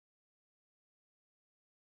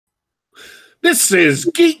This is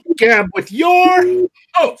Geek Gab with your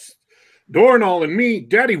host, Dornall and me,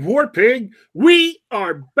 Daddy Warpig. We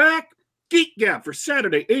are back, Geek Gab, for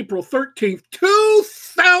Saturday, April 13th,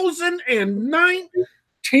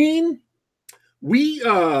 2019.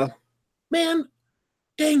 Man,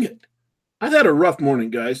 dang it. I've had a rough morning,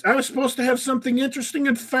 guys. I was supposed to have something interesting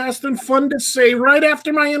and fast and fun to say right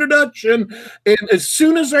after my introduction. And as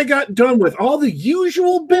soon as I got done with all the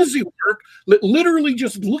usual busy work, literally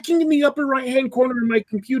just looking in the upper right-hand corner of my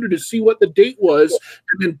computer to see what the date was,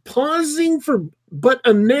 and then pausing for but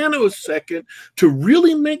a nanosecond to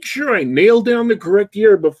really make sure I nailed down the correct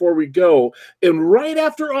year before we go. And right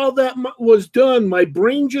after all that was done, my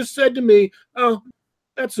brain just said to me, oh,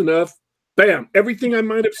 that's enough. Bam. Everything I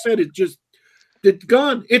might have said, it's just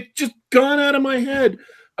gone out of my head.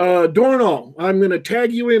 Dornall, I'm going to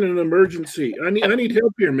tag you in an emergency. I need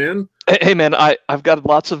help here, man. Hey, man, I've got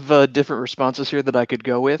lots of different responses here that I could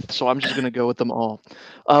go with, so I'm just going to go with them all.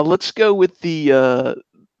 Let's go with the,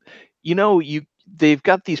 they've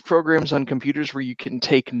got these programs on computers where you can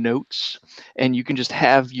take notes, and you can just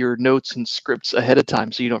have your notes and scripts ahead of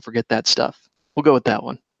time so you don't forget that stuff. We'll go with that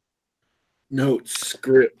one. Notes,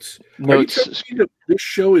 scripts. Notes. Are you telling me that this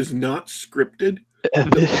show is not scripted? We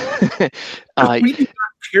do not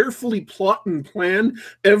carefully plot and plan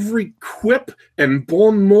every quip and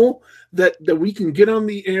bon mot that we can get on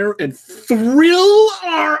the air and thrill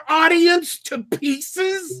our audience to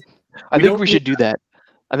pieces. I think we should do that.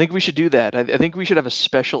 I think we should do that. I think we should have a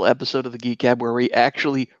special episode of the Geek Gab where we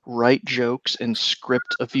actually write jokes and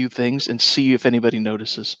script a few things and see if anybody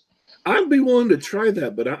notices. I'd be willing to try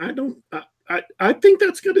that, but I think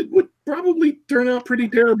would probably turn out pretty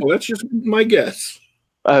terrible. That's just my guess.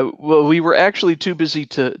 Well, we were actually too busy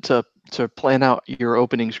to plan out your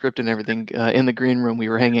opening script and everything. In the green room, we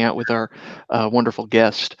were hanging out with our wonderful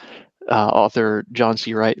guest, author John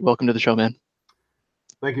C. Wright. Welcome to the show, man.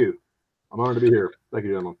 Thank you. I'm honored to be here. Thank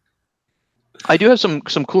you, gentlemen. I do have some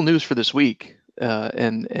cool news for this week,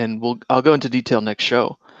 and I'll go into detail next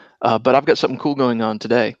show. But I've got something cool going on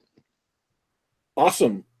today.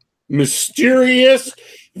 Awesome. Mysterious,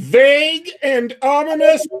 vague, and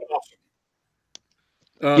ominous.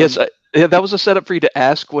 Yes, that was a setup for you to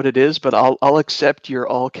ask what it is, but I'll accept your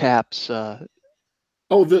all caps. The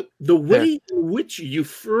way in which you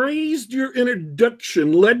phrased your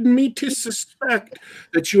introduction led me to suspect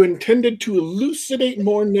that you intended to elucidate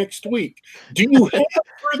more next week. Do you have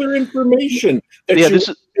further information that you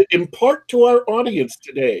impart to our audience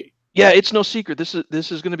today? Yeah, it's no secret. This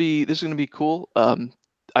is gonna be cool.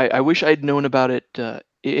 I wish I'd known about it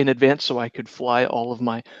in advance so I could fly all of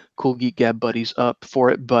my cool Geek Gab buddies up for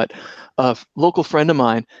it. But a local friend of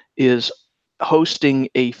mine is hosting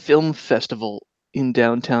a film festival in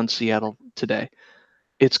downtown Seattle today.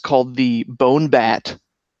 It's called the Bone Bat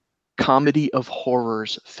Comedy of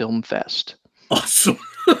Horrors Film Fest. Awesome.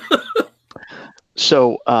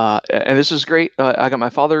 So, and this is great. I got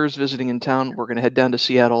my father's visiting in town. We're going to head down to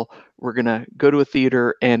Seattle. We're going to go to a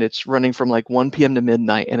theater, and it's running from like 1 p.m. to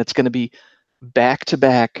midnight, and it's going to be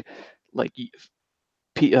back-to-back, like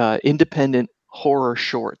independent horror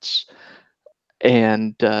shorts.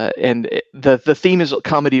 And the theme is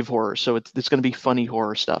comedy of horror, so it's going to be funny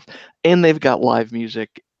horror stuff. And they've got live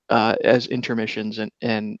music as intermissions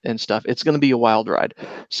and stuff. It's going to be a wild ride.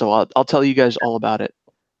 So I'll tell you guys all about it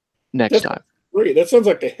next time. Great. That sounds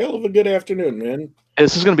like a hell of a good afternoon, man.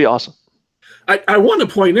 This is going to be awesome. I want to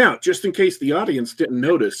point out, just in case the audience didn't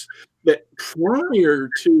notice, that prior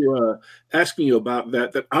to asking you about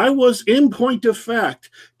that I was, in point of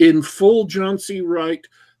fact, in full John C. Wright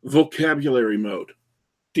vocabulary mode.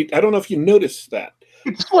 I don't know if you noticed that.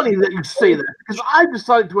 It's funny that you say that, because I've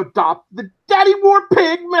decided to adopt the Daddy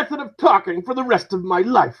Warpig method of talking for the rest of my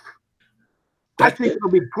life. I think it'll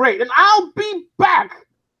be great, and I'll be back.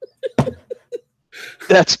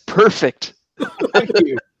 That's perfect. Thank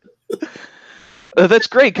you. That's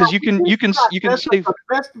great because you can save the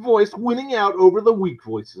best voice winning out over the weak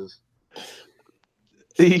voices.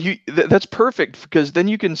 That's perfect because then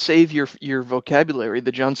you can save your vocabulary,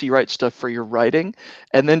 the John C. Wright stuff, for your writing,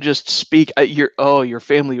 and then just speak. Your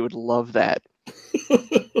family would love that.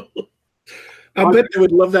 I bet they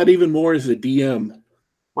would love that even more as a DM.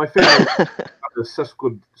 My family is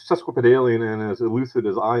sesquipedalian and as elucid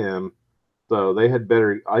as I am. So they had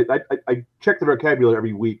better. I check the vocabulary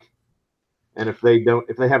every week, and if they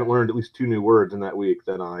haven't learned at least 2 new words in that week,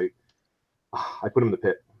 then I put them in the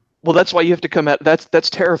pit. Well, that's why you have to come at. That's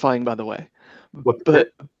terrifying, by the way. What?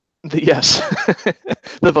 But yes,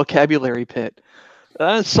 the vocabulary pit.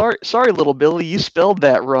 Sorry, little Billy, you spelled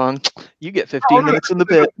that wrong. You get 15 minutes in the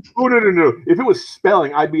pit. Oh, no. If it was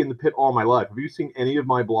spelling, I'd be in the pit all my life. Have you seen any of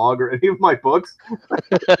my blog or any of my books?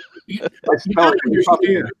 My spelling,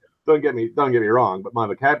 don't get me wrong, but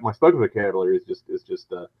my spoken vocabulary is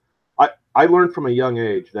just. I learned from a young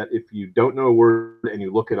age that if you don't know a word and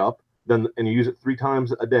you look it up, and you use it 3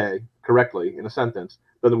 times a day correctly in a sentence,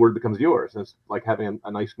 then the word becomes yours. And it's like having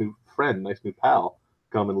a nice new friend, nice new pal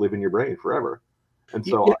come and live in your brain forever. And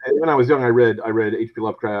so when I was young, I read H.P.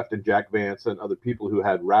 Lovecraft and Jack Vance and other people who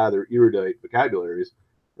had rather erudite vocabularies.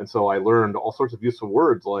 And so I learned all sorts of useful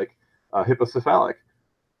words like hippocephalic,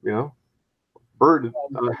 bird,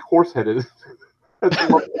 horse-headed. That's a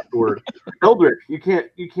lovely word. Eldritch. You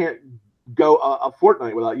can't go a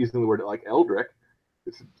fortnight without using the word like Eldritch.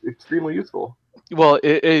 It's extremely useful. Well,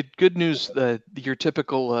 good news. Your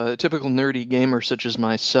typical nerdy gamer such as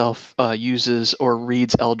myself uses or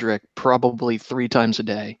reads Eldritch probably 3 times a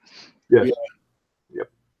day. Yes.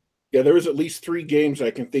 Yeah, there was at least 3 games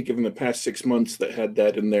I can think of in the past 6 months that had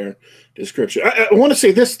that in their description. I want to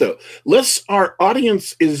say this, though. Lest our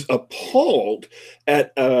audience is appalled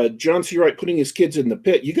at John C. Wright putting his kids in the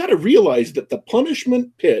pit, you got to realize that the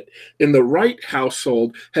punishment pit in the Wright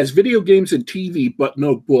household has video games and TV, but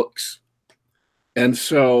no books. And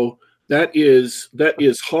so that is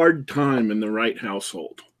hard time in the Wright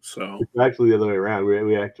household. So it's actually the other way around.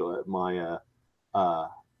 We actually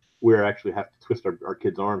we actually have to twist our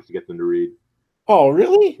kids' arms to get them to read. Oh,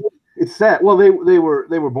 really? It's sad. Well, they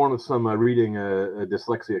were born with some reading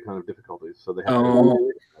dyslexia kind of difficulties, so they have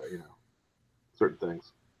to, certain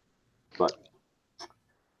things.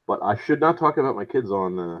 But I should not talk about my kids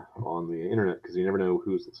on the internet because you never know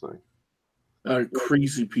who's listening.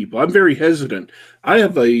 Crazy people. I'm very hesitant. I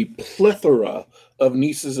have a plethora of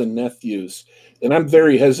nieces and nephews, and I'm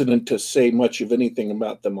very hesitant to say much of anything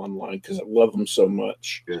about them online because I love them so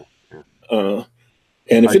much. Yeah.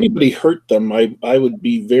 And if anybody hurt them, I would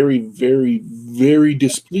be very, very, very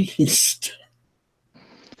displeased.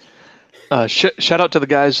 Shout out to the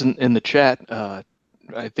guys in the chat.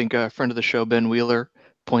 I think a friend of the show, Ben Wheeler,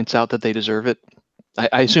 points out that they deserve it.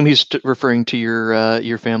 I assume he's referring to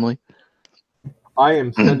your family. I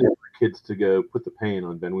am sending my kids to go put the pain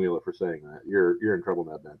on Ben Wheeler for saying that. You're in trouble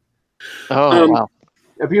now, Ben. Oh, wow.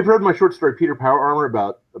 Have you ever heard my short story Peter Power Armor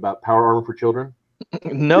about power armor for children?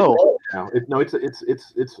 No.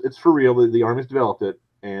 It's for real. The Army's developed it,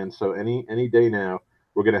 and so any day now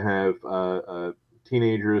we're going to have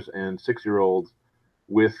teenagers and 6-year-olds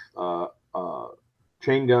with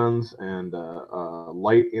chain guns and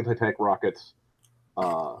light anti-tank rockets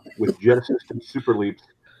with jet assisted super leaps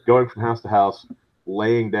going from house to house,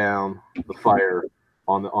 laying down the fire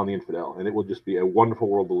on the infidel, and it will just be a wonderful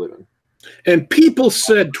world to live in. And people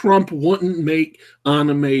said Trump wouldn't make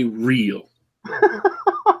anime real.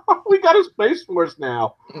 We got a Space Force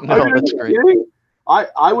now. No, that's great.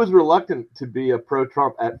 I was reluctant to be a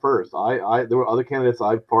pro-Trump at first. There were other candidates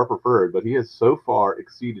I far preferred, but he has so far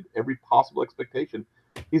exceeded every possible expectation.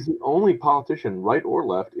 He's the only politician, right or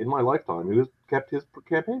left, in my lifetime who has kept his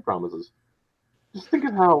campaign promises. Just think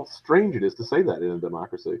of how strange it is to say that in a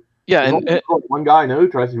democracy. Yeah, and one guy I know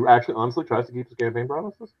tries to keep his campaign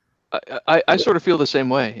promises. I sort of feel the same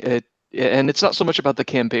way. And it's not so much about the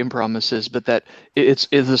campaign promises, but that it's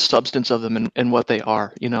the substance of them and what they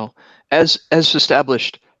are. As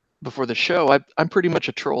established before the show, I'm pretty much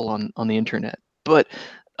a troll on the internet. But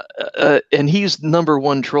and he's number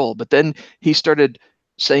one troll. But then he started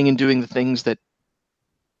saying and doing the things that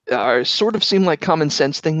are sort of seem like common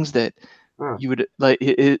sense things that you would like.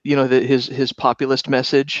 That his populist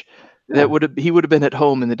message that he would have been at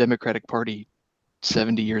home in the Democratic Party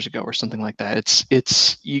 70 years ago or something like that.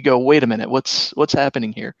 It's you go, wait a minute, what's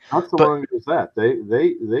happening here? Not so long as that.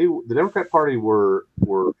 The Democrat Party were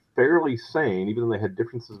fairly sane, even though they had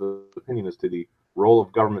differences of opinion as to the role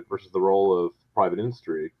of government versus the role of private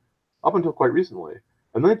industry, up until quite recently.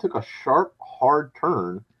 And then they took a sharp, hard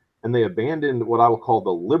turn, and they abandoned what I will call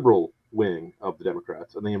the liberal wing of the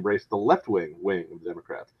Democrats, and they embraced the left-wing of the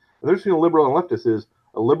Democrats. And the difference between a liberal and a leftist is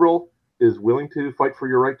a liberal is willing to fight for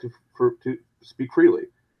your right to speak freely.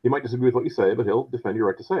 He might disagree with what you say, but he'll defend your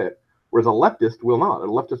right to say it. Whereas a leftist will not. A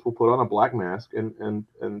leftist will put on a black mask and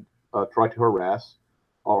try to harass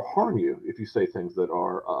or harm you if you say things that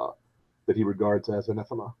are that he regards as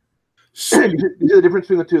anathema. You see the difference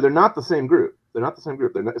between the two. They're not the same group.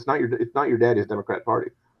 It's not your daddy's Democrat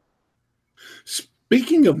Party.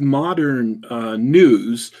 Speaking of modern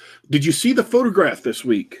news, did you see the photograph this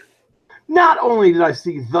week? Not only did I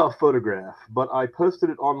see the photograph, but I posted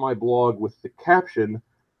it on my blog with the caption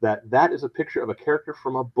that is a picture of a character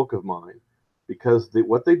from a book of mine. because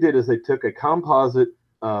what they did is they took a composite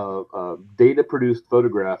data-produced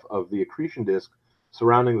photograph of the accretion disk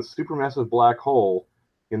surrounding the supermassive black hole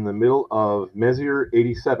in the middle of Messier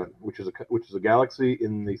 87, which is a galaxy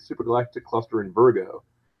in the supergalactic cluster in Virgo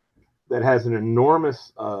that has an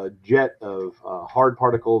enormous jet of hard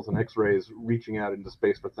particles and X-rays reaching out into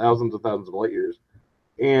space for thousands and thousands of light years.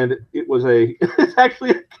 And it's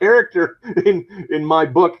actually a character in my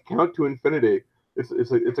book, Count to Infinity.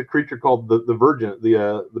 It's a creature called the Virgin,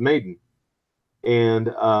 the Maiden, and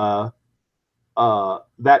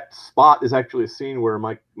that spot is actually a scene where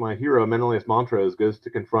my hero Menelaus Montrose goes to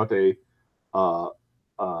confront a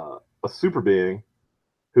super being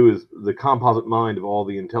who is the composite mind of all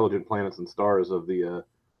the intelligent planets and stars of the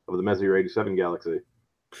Messier 87 galaxy.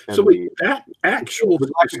 And so that actual the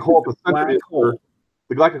galactic hole at the center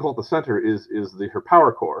the galactic hole at the center is her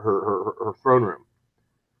power core, her throne room.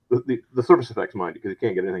 The surface effects, mind you, because you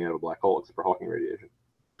can't get anything out of a black hole except for Hawking radiation.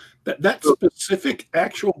 That specific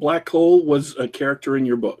actual black hole was a character in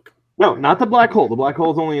your book? No, not the black hole. The black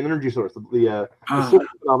hole is only an energy source. The source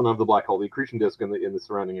phenomenon of the black hole, the accretion disk in the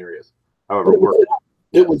surrounding areas. However,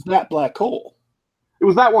 it was that black hole. It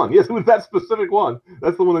was that one. Yes, it was that specific one.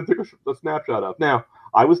 That's the one they took a snapshot of. Now,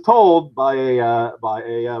 I was told by a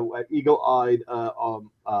eagle-eyed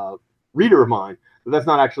reader of mine that that's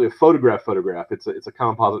not actually a photograph. It's a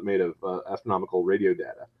composite made of astronomical radio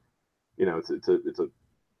data. You know, it's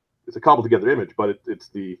a cobbled together image, but it's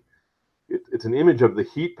an image of the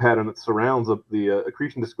heat pattern that surrounds the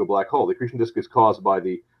accretion disk of a black hole. The accretion disk is caused by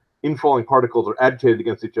the infalling particles are agitated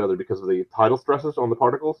against each other because of the tidal stresses on the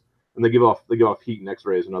particles, and they give off heat and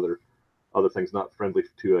X-rays and other things not friendly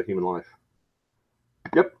to human life.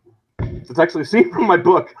 Yep, it's actually a scene from my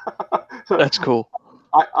book. So that's cool.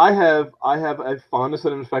 I have a fondness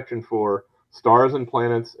and an affection for stars and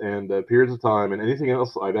planets and periods of time and anything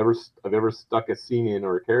else I've ever stuck a scene in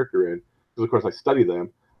or a character in, because of course I study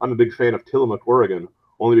them. I'm a big fan of Tillamook, Oregon,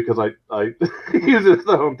 only because I use it as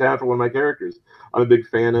the hometown for one of my characters. I'm a big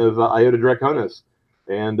fan of Iota Draconis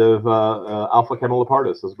and of Alpha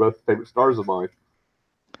Camelopardalis. Those are both favorite stars of mine.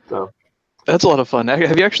 So that's a lot of fun.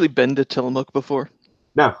 Have you actually been to Tillamook before?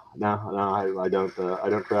 No, I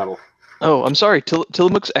don't travel. Oh, I'm sorry.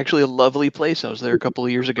 Tillamook's actually a lovely place. I was there a couple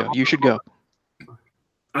of years ago. You should go.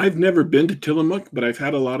 I've never been to Tillamook, but I've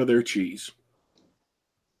had a lot of their cheese.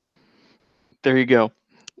 There you go.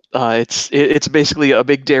 It's basically a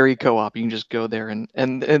big dairy co-op. You can just go there and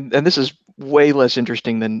this is way less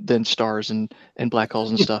interesting than stars and black holes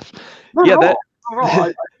and stuff. I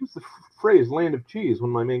use the phrase "land of cheese"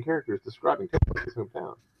 when my main character is describing his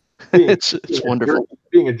hometown. It's wonderful.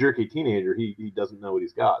 Being a jerky teenager, he doesn't know what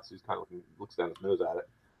he's got, so he's kind of looks down his nose at it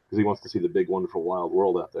because he wants to see the big, wonderful, wild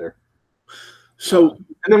world out there. So, and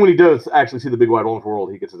then when he does actually see the big, wide, wonderful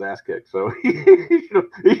world, he gets his ass kicked. So he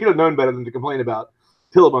should have known better than to complain about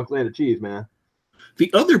Tillamook land of cheese, man.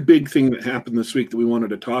 The other big thing that happened this week that we wanted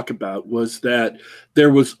to talk about was that there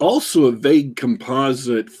was also a vague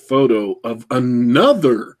composite photo of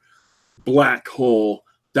another black hole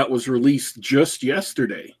that was released just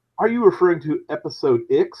yesterday. Are you referring to episode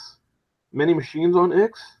X, Many Machines on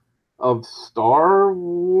X, of Star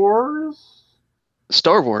Wars?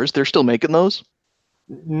 Star Wars? They're still making those?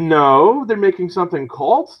 No, they're making something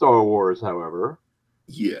called Star Wars, however.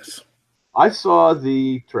 Yes. I saw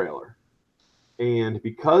the trailer, and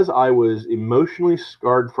because I was emotionally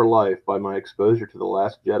scarred for life by my exposure to The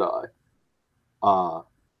Last Jedi,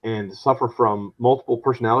 and suffer from multiple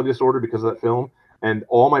personality disorder because of that film, and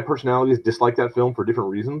all my personalities dislike that film for different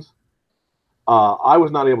reasons, I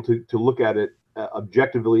was not able to look at it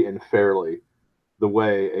objectively and fairly the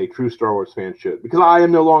way a true Star Wars fan should. Because I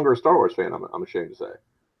am no longer a Star Wars fan, I'm ashamed to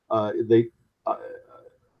say.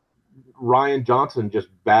 Ryan Johnson just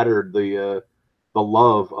battered the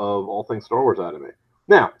love of all things Star Wars out of me.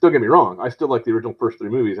 Now, don't get me wrong, I still like the original first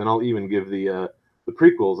three movies, and I'll even give the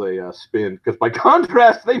prequels a spin, because by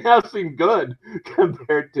contrast, they now seem good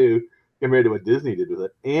compared to what Disney did with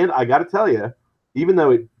it. And I got to tell you, even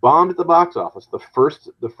though it bombed at the box office, the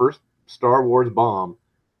first Star Wars bomb,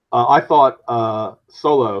 I thought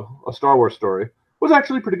Solo, A Star Wars Story, was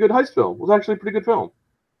actually a pretty good heist film. Was actually a pretty good film.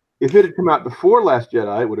 If it had come out before Last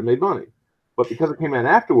Jedi, it would have made money. But because it came out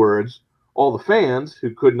afterwards, all the fans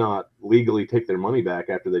who could not legally take their money back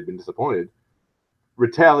after they'd been disappointed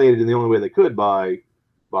retaliated in the only way they could by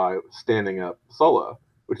standing up Solo,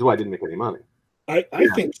 which is why it didn't make any money. I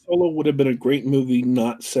think Solo would have been a great movie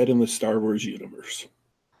not set in the Star Wars universe.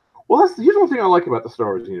 Well, here's one thing I like about the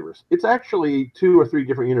Star Wars universe. It's actually 2 or 3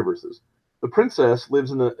 different universes. The princess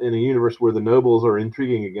lives in a universe where the nobles are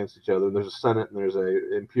intriguing against each other, and there's a senate, and there's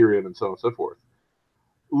a imperium, and so on and so forth.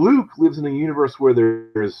 Luke lives in a universe where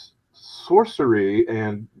there's sorcery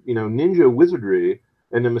and ninja wizardry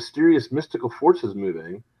and the mysterious mystical forces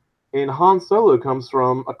moving, and Han Solo comes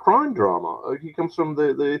from a crime drama. He comes from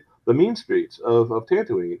the mean streets of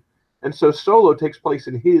Tatooine, and so Solo takes place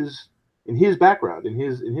in his background, in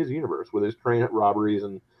his universe, where there's train robberies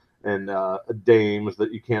and dames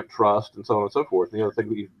that you can't trust, and so on and so forth. And the other thing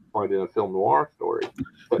that you find in a film noir story.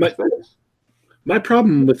 My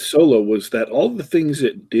problem with Solo was that all the things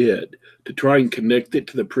it did to try and connect it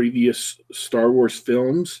to the previous Star Wars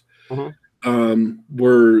films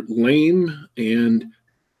were lame and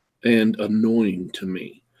annoying to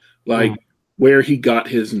me. Like where he got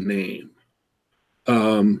his name,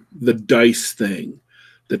 the dice thing,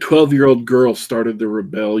 the 12-year-old girl started the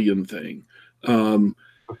rebellion thing,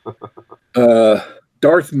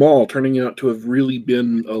 Darth Maul turning out to have really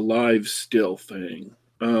been alive still thing.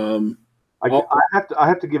 I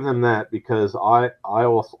have to give them that, because I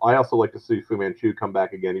also like to see Fu Manchu come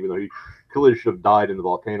back again, even though he clearly should have died in the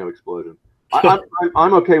volcano explosion.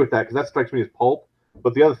 I'm okay with that, because that strikes me as pulp.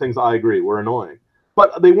 But the other things, I agree, were annoying.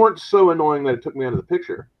 But they weren't so annoying that it took me out of the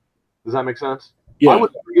picture. Does that make sense? Yeah. I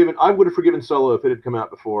would have forgiven Solo if it had come out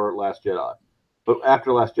before Last Jedi. But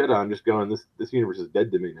after Last Jedi, I'm just going, this universe is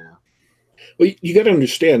dead to me now. Well, you got to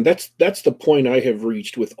understand, that's the point I have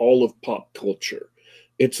reached with all of pop culture.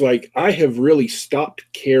 It's like I have really stopped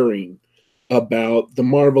caring about the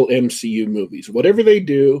Marvel MCU movies. Whatever they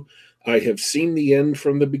do, I have seen the end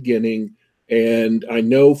from the beginning, and I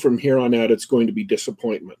know from here on out it's going to be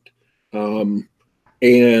disappointment.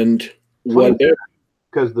 And whatever,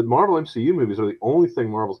 because the Marvel MCU movies are the only thing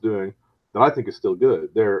Marvel's doing that I think is still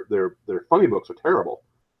good. Their funny books are terrible.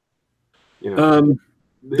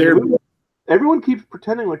 Everyone keeps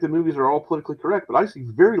pretending like the movies are all politically correct, but I see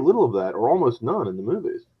very little of that, or almost none, in the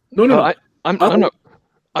movies. No.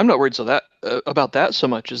 I'm not worried about that so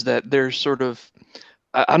much as that there's sort of,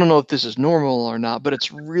 I don't know if this is normal or not, but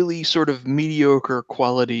it's really sort of mediocre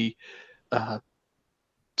quality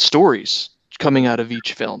stories coming out of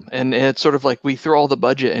each film, and it's sort of like we throw all the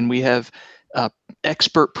budget and we have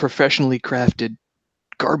expert, professionally crafted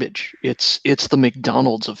garbage. It's the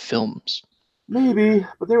McDonald's of films. Maybe,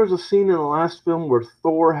 but there was a scene in the last film where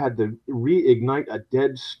Thor had to reignite a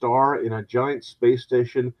dead star in a giant space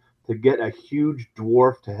station to get a huge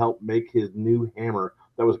dwarf to help make his new hammer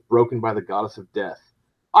that was broken by the goddess of death.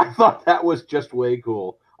 I thought that was just way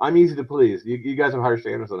cool. I'm easy to please. You guys have higher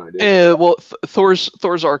standards than I do. Well,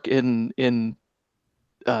 Thor's arc in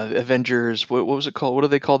Avengers, what was it called? What do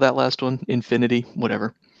they call that last one? Infinity,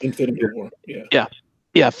 whatever. Infinity War.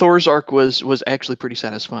 Yeah. Thor's arc was actually pretty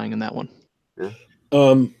satisfying in that one. Yeah.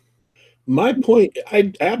 My point,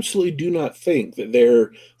 I absolutely do not think that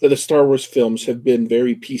the Star Wars films have been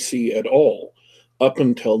very PC at all up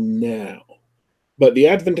until now. But the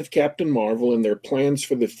advent of Captain Marvel and their plans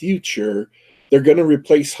for the future, they're going to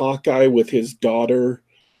replace Hawkeye with his daughter.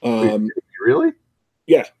 Really?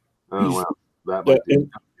 Yeah. Oh wow, that might be.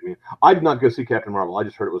 I did not go see Captain Marvel. I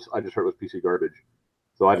just heard it was PC garbage,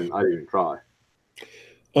 so I didn't even try.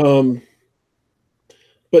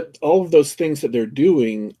 But all of those things that they're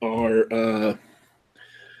doing are.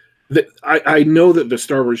 I know that the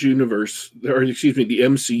Star Wars universe, or excuse me, the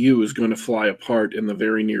MCU is going to fly apart in the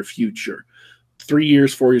very near future. 3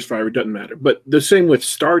 years, 4 years, 5, it doesn't matter. But the same with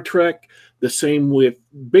Star Trek, the same with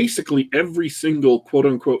basically every single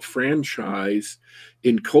quote-unquote franchise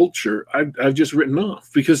in culture, I've just written off,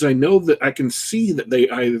 because I know that I can see that they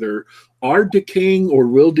either are decaying or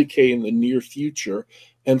will decay in the near future.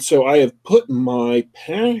 And so I have put my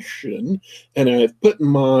passion and I've put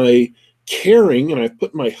my caring and I've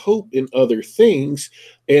put my hope in other things,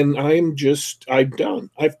 and I'm done.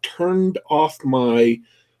 I've turned off my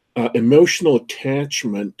emotional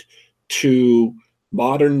attachment to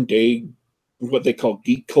modern day, what they call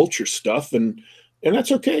geek culture stuff, and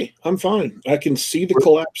that's okay. I'm fine. I can see the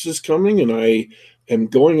collapses coming, and I am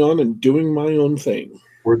going on and doing my own thing.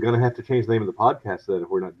 We're going to have to change the name of the podcast then if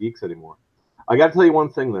we're not geeks anymore. I got to tell you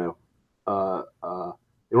one thing, though.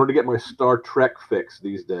 In order to get my Star Trek fix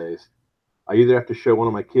these days, I either have to show one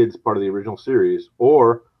of my kids part of the original series,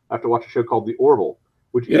 or I have to watch a show called The Orville,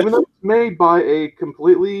 which even though it's made by a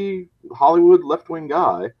completely Hollywood left-wing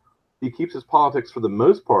guy, he keeps his politics for the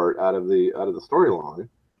most part out of the storyline,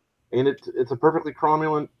 and it's a perfectly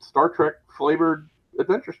cromulent Star Trek flavored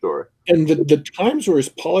adventure story. And the times where his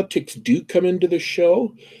politics do come into the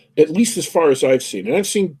show, at least as far as I've seen, and I've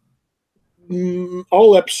seen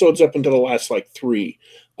all episodes up until the last 3,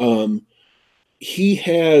 he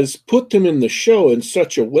has put them in the show in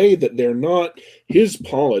such a way that they're not his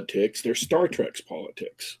politics, they're Star Trek's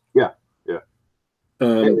politics. Yeah.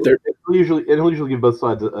 It'll usually give both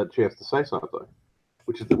sides a chance to say something,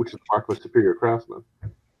 which is the mark of a superior craftsman.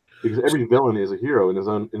 Because every villain is a hero in his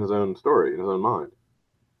own story, in his own mind.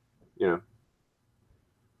 You know.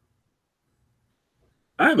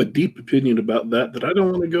 I have a deep opinion about that I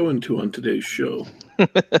don't want to go into on today's show.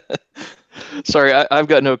 Sorry, I've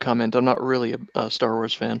got no comment. I'm not really a Star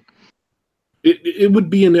Wars fan. It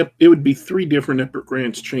would be 3 different Epic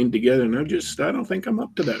Rants chained together, and I don't think I'm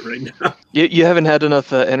up to that right now. You haven't had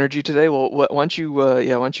enough energy today. Well, why don't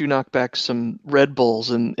you knock back some Red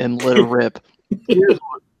Bulls and let it rip.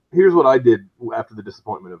 Here's what I did after the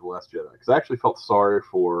disappointment of The Last Jedi, because I actually felt sorry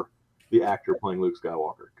for the actor playing Luke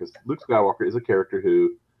Skywalker, because Luke Skywalker is a character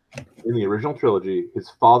who, in the original trilogy, his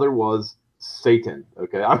father was Satan.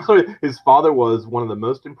 Okay, I'm sorry, his father was one of the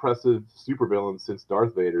most impressive supervillains since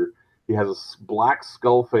Darth Vader. He has a black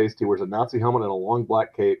skull face. He wears a Nazi helmet and a long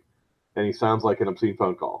black cape, and he sounds like an obscene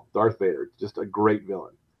phone call. Darth Vader, just a great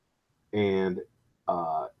villain. And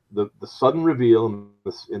the sudden reveal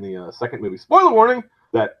in the second movie, spoiler warning,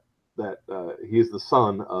 that he is the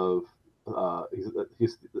son of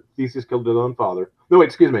Theseus killed his own father. No, wait,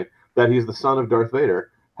 excuse me. That he's the son of Darth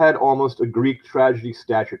Vader had almost a Greek tragedy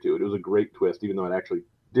stature to it. It was a great twist, even though it actually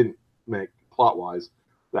didn't make plot-wise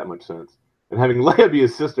that much sense. And having Leia be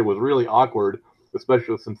his sister was really awkward,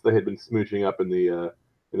 especially since they had been smooching up in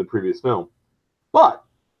the previous film. But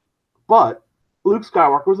Luke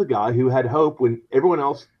Skywalker was a guy who had hope when everyone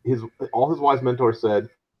else, all his wise mentors said,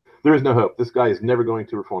 there is no hope. This guy is never going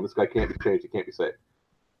to reform. This guy can't be changed. He can't be saved.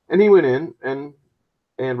 And he went in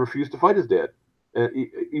and refused to fight his dad,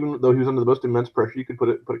 even though he was under the most immense pressure you could put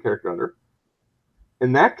a character under.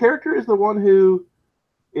 And that character is the one who,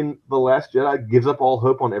 in The Last Jedi, gives up all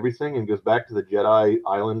hope on everything and goes back to the Jedi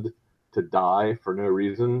Island to die for no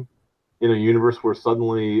reason, in a universe where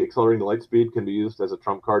suddenly accelerating the light speed can be used as a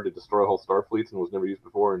trump card to destroy whole star fleets and was never used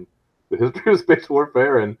before in the history of space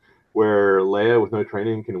warfare, and where Leia, with no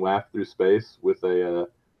training, can waft through space with a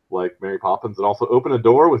like Mary Poppins, and also open a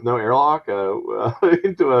door with no airlock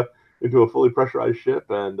into a fully pressurized ship,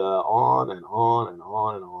 and on and on and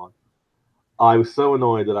on and on. I was so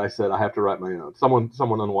annoyed that I said I have to write my own. Someone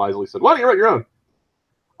unwisely said, "Why don't you write your own?"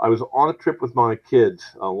 I was on a trip with my kids,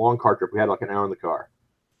 a long car trip. We had like an hour in the car,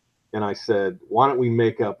 and I said, "Why don't we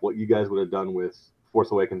make up what you guys would have done with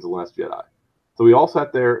Force Awakens and The Last Jedi?" So we all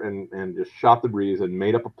sat there and just shot the breeze and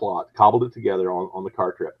made up a plot, cobbled it together on the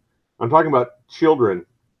car trip. I'm talking about children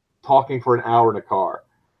talking for an hour in a car.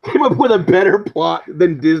 Came up with a better plot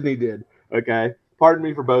than Disney did. Okay, pardon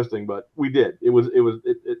me for boasting, but we did.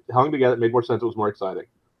 It hung together. It made more sense. It was more exciting.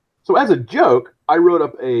 So as a joke, I wrote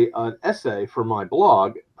up an essay for my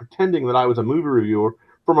blog, pretending that I was a movie reviewer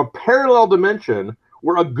from a parallel dimension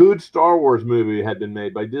where a good Star Wars movie had been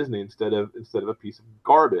made by Disney instead of a piece of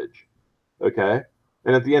garbage. Okay,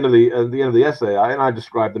 and at the end of the essay, I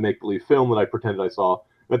described the make-believe film that I pretended I saw.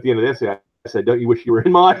 And at the end of the essay, I said, "Don't you wish you were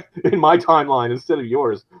in my timeline instead of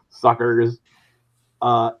yours, suckers?"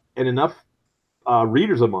 And enough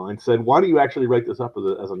readers of mine said, "Why don't you actually write this up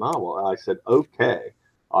as a novel?" And I said, "Okay,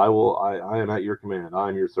 I will. I am at your command. I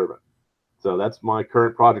am your servant." So that's my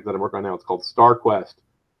current project that I'm working on now. It's called Star Quest.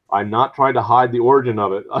 I'm not trying to hide the origin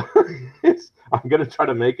of it. I'm going to try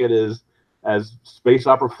to make it as space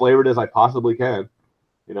opera flavored as I possibly can.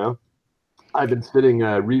 You know, I've been sitting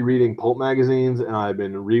rereading pulp magazines, and I've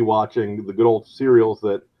been rewatching the good old serials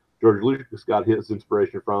that George Lucas got his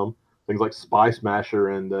inspiration from, things like Spy Smasher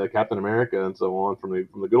and Captain America and so on from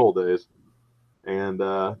the good old days, and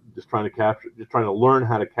just trying to learn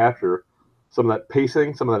how to capture some of that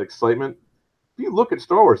pacing, some of that excitement. If you look at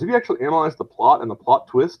Star Wars, if you actually analyze the plot and the plot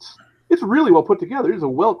twists, it's really well put together. It's a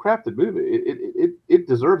well-crafted movie. It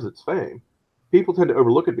deserves its fame. People tend to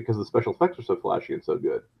overlook it because the special effects are so flashy and so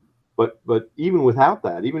good. But even without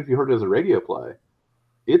that, even if you heard it as a radio play,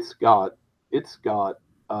 it's got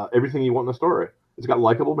everything you want in a story. It's got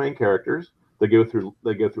likable main characters. They go through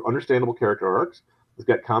understandable character arcs. It's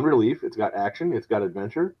got comic relief. It's got action. It's got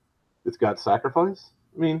adventure. It's got sacrifice.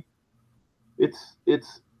 I mean, it's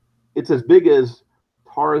as big as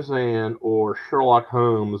Tarzan or Sherlock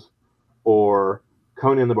Holmes or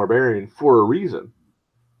Conan the Barbarian for a reason,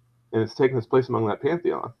 and it's taken its place among that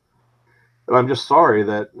pantheon. And I'm just sorry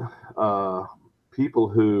that people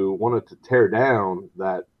who wanted to tear down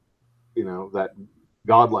that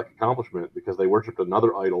godlike accomplishment because they worshipped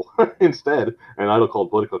another idol instead, an idol called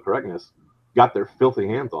political correctness, got their filthy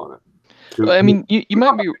hands on it. I mean, you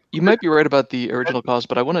might be right about the original cause,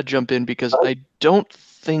 but I want to jump in because I don't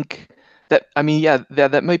think that. I mean, yeah,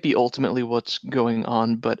 that might be ultimately what's going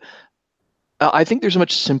on, but I think there's a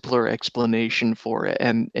much simpler explanation for it,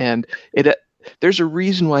 and it there's a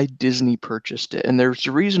reason why Disney purchased it, and there's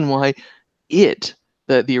a reason why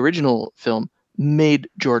the original film, made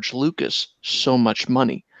George Lucas so much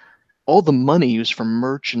money. All the money was from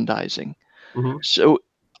merchandising. Mm-hmm. So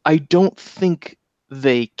I don't think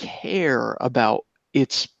they care about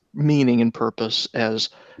its meaning and purpose as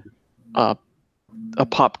a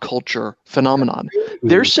pop culture phenomenon.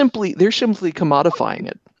 They're simply commodifying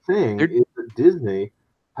it. Thing is that Disney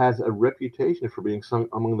has a reputation for being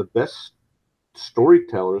among the best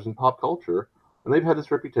storytellers in pop culture, and they've had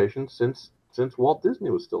this reputation since Walt Disney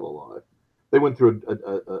was still alive. They went through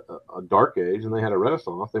a dark age, and they had a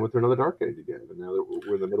renaissance. They went through another dark age again, and now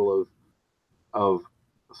we're in the middle of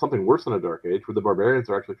something worse than a dark age, where the barbarians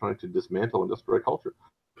are actually trying to dismantle and destroy culture.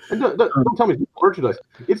 And don't tell me merchandise.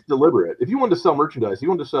 It's deliberate. If you want to sell merchandise, if you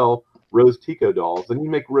want to sell Rose Tico dolls, then you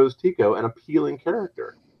make Rose Tico an appealing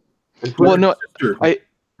character. And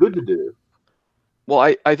good to do. Well,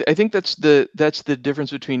 I think that's the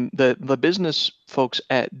difference between the business folks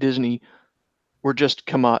at Disney were just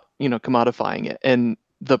commodifying it, and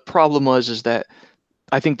the problem is that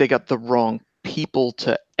I think they got the wrong people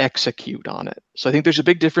to execute on it. So I think there's a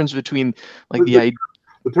big difference between like the idea.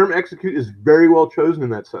 The term execute is very well chosen in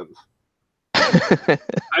that sense.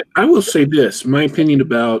 I will say this, my opinion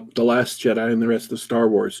about The Last Jedi and the rest of Star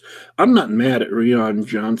Wars. I'm not mad at Rian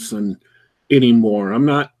Johnson anymore. I'm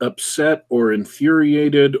not upset or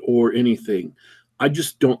infuriated or anything. I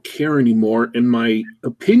just don't care anymore. And my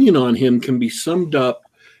opinion on him can be summed up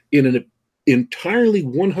in an entirely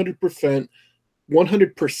 100%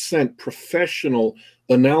 professional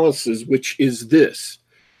analysis, which is this: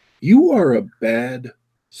 you are a bad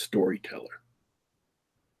storyteller.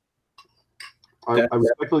 I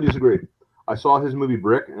respectfully disagree. I saw his movie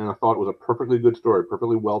Brick, and I thought it was a perfectly good story,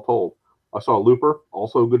 perfectly well told. I saw Looper,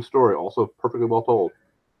 also a good story, also perfectly well told.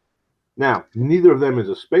 Now, neither of them is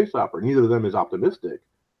a space opera. Neither of them is optimistic.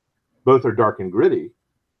 Both are dark and gritty.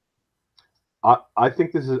 I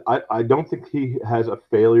think this is. I don't think he has a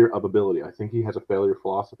failure of ability. I think he has a failure of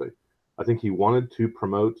philosophy. I think he wanted to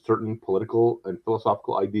promote certain political and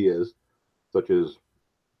philosophical ideas, such as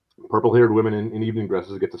purple-haired women in evening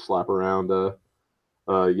dresses get to slap around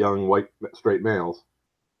young white straight males,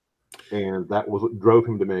 and that was what drove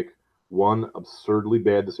him to make one absurdly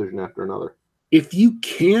bad decision after another. If you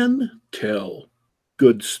can tell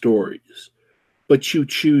good stories, but you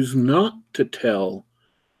choose not to tell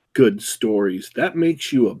good stories, that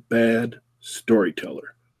makes you a bad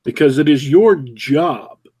storyteller, because it is your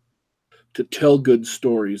job to tell good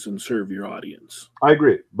stories and serve your audience. I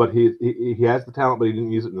agree, but he has the talent, but he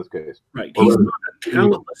didn't use it in this case. Right. He's not a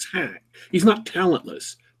talentless hack. He's not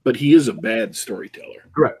talentless, but he is a bad storyteller.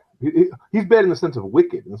 Correct. He's bad in the sense of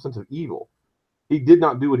wicked, in the sense of evil. He did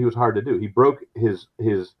not do what he was hired to do. He broke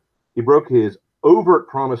his overt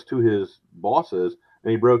promise to his bosses,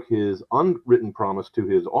 and he broke his unwritten promise to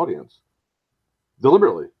his audience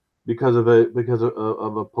deliberately because of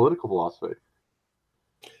a political philosophy.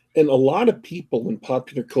 And a lot of people in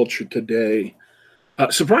popular culture today,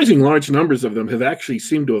 surprising large numbers of them, have actually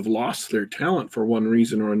seemed to have lost their talent for one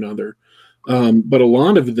reason or another. But a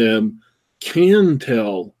lot of them can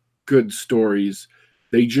tell good stories.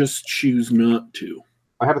 They just choose not to.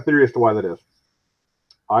 I have a theory as to why that is.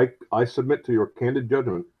 I submit to your candid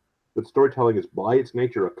judgment that storytelling is by its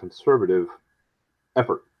nature a conservative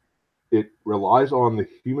effort. It relies on the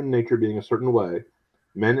human nature being a certain way,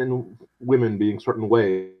 men and women being certain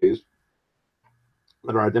ways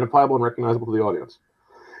that are identifiable and recognizable to the audience.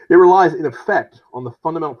 It relies, in effect, on the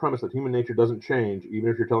fundamental premise that human nature doesn't change, even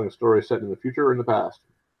if you're telling a story set in the future or in the past,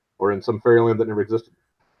 or in some fairyland that never existed.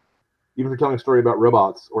 Even if you're telling a story about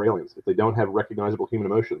robots or aliens, if they don't have recognizable human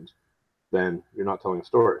emotions, then you're not telling a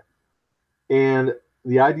story. And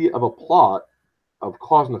the idea of a plot, of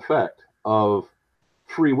cause and effect, of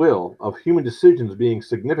free will, of human decisions being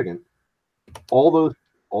significant, all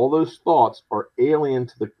those thoughts are alien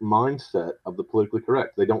to the mindset of the politically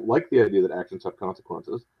correct. They don't like the idea that actions have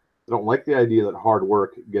consequences. They don't like the idea that hard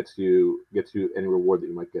work gets you any reward that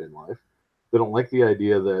you might get in life. They don't like the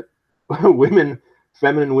idea that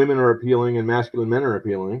feminine women are appealing and masculine men are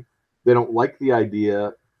appealing. They don't like the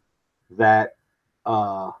idea that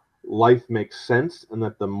life makes sense and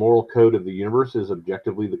that the moral code of the universe is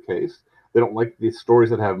objectively the case. They don't like the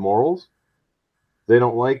stories that have morals. They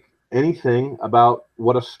don't like anything about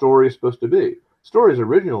what a story is supposed to be. Stories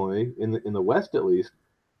originally, in the West at least,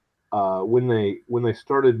 when they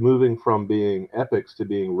started moving from being epics to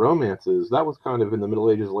being romances, that was kind of in the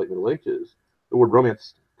Middle Ages, late Middle Ages. The word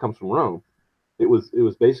romance comes from Rome. It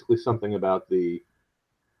was basically something about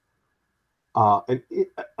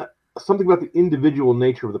something about the individual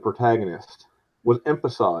nature of the protagonist was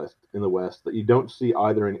emphasized in the West that you don't see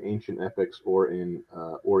either in ancient epics or in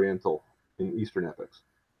Eastern epics.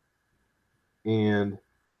 And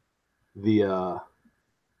the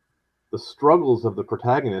struggles of the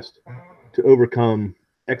protagonist to overcome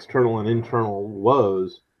external and internal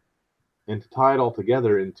woes and to tie it all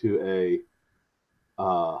together into a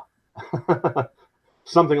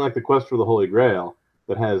something like the quest for the Holy Grail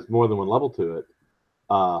that has more than one level to it.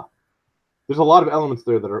 There's a lot of elements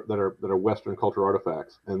there that are Western culture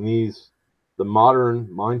artifacts, and the modern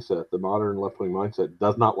mindset, the modern left-wing mindset,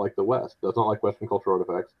 does not like the West, does not like Western culture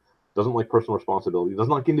artifacts, doesn't like personal responsibility,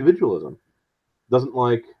 doesn't like individualism, doesn't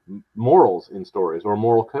like morals in stories or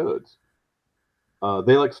moral codes.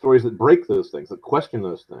 They like stories that break those things, that question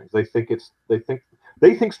those things. They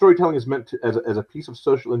think storytelling is meant to, as a piece of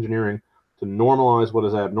social engineering to normalize what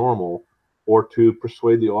is abnormal, or to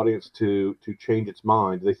persuade the audience to change its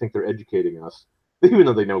mind. They think they're educating us, even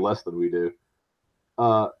though they know less than we do.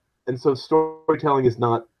 And so storytelling is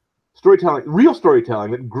not storytelling, real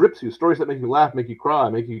storytelling that grips you, stories that make you laugh, make you cry,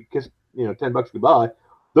 make you kiss, $10 goodbye.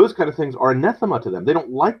 Those kind of things are anathema to them. They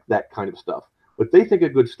don't like that kind of stuff. What they think a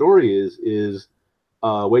good story is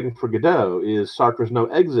Waiting for Godot, is Sartre's No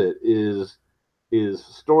Exit, is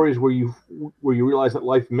stories where you realize that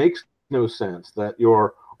life makes no sense, that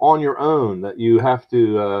you're on your own, that you have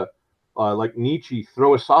to, like Nietzsche,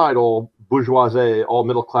 throw aside all bourgeoisie, all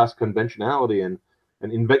middle class conventionality, and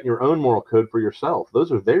invent your own moral code for yourself.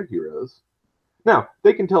 Those are their heroes. Now,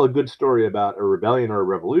 they can tell a good story about a rebellion or a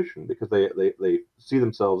revolution because they see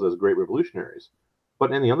themselves as great revolutionaries.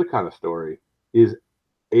 But any other kind of story is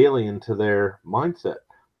alien to their mindset.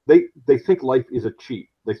 They think life is a cheat.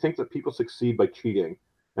 They think that people succeed by cheating,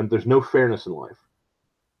 and there's no fairness in life.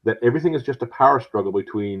 That everything is just a power struggle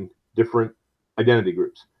between different identity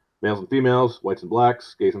groups, males and females, whites and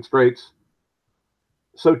blacks, gays and straights.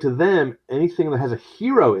 So to them, anything that has a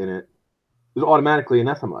hero in it is automatically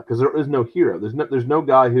anathema, because there is no hero. There's no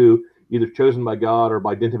guy who, either chosen by God or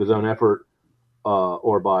by dint of his own effort,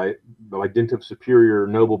 or by dint of superior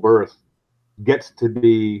noble birth, gets to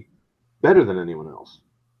be better than anyone else.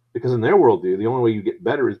 Because in their worldview, the only way you get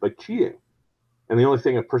better is by cheating. And the only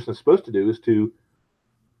thing a person is supposed to do is to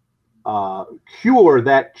cure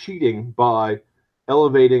that cheating by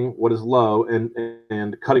elevating what is low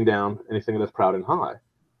and cutting down anything that is proud and high.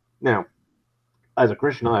 Now, as a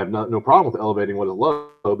Christian, I have no problem with elevating what is low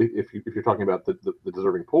if you're talking about the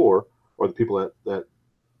deserving poor or the people that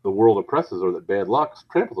the world oppresses or that bad luck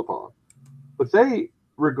tramples upon. But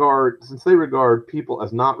since they regard people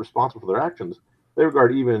as not responsible for their actions, they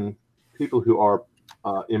regard even people who are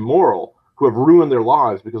immoral, who have ruined their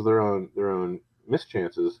lives because of their own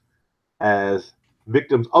mischances, as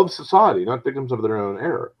victims of society, not victims of their own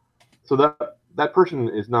error. So that person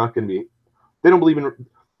is not going to be. They don't believe in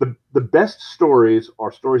the best stories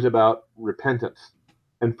are stories about repentance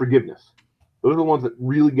and forgiveness. Those are the ones that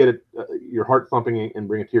really get your heart thumping and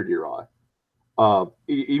bring a tear to your eye.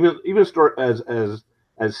 Even a story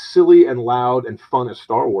as silly and loud and fun as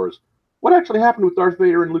Star Wars. What actually happened with Darth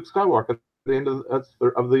Vader and Luke Skywalker at the end of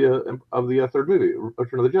the third movie,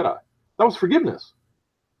 Return of the Jedi? That was forgiveness.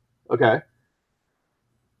 Okay.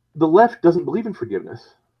 The left doesn't believe in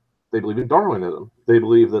forgiveness. They believe in Darwinism. They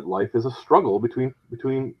believe that life is a struggle between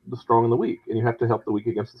the strong and the weak, and you have to help the weak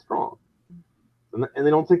against the strong. And they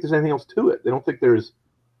don't think there's anything else to it. They don't think there's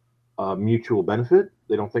mutual benefit.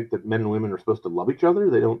 They don't think that men and women are supposed to love each other.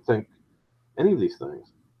 They don't think any of these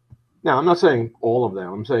things. Now, I'm not saying all of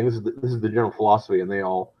them. I'm saying this is the general philosophy, and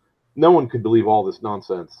no one could believe all this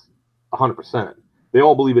nonsense 100%. They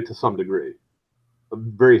all believe it to some degree,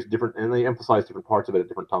 various different, and they emphasize different parts of it at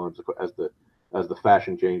different times as the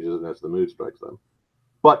fashion changes and as the mood strikes them.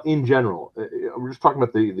 But in general, we're just talking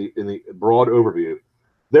about in the broad overview.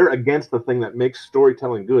 They're against the thing that makes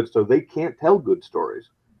storytelling good, so they can't tell good stories,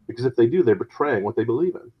 because if they do, they're betraying what they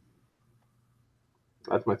believe in.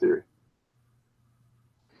 That's my theory.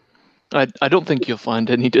 I don't think you'll find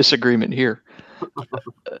any disagreement here.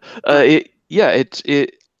 If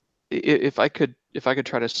I could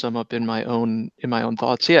try to sum up in my own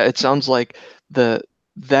thoughts, it sounds like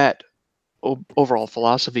that overall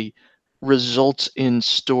philosophy results in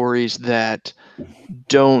stories that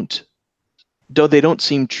don't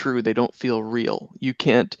seem true. They don't feel real. You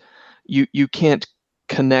can't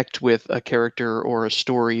connect with a character or a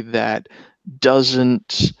story that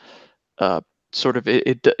doesn't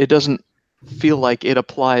it doesn't feel like it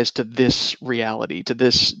applies to this reality, to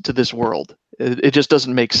this world. It just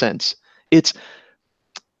doesn't make sense. It's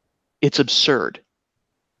absurd.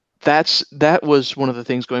 That was one of the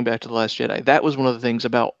things, going back to The Last Jedi. That was one of the things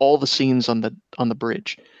about all the scenes on the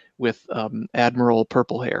bridge with Admiral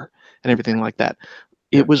Purple Hair and everything like that.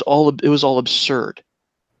 Yeah. It was all absurd.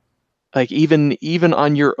 Like even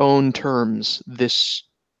on your own terms, this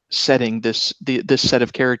setting, this set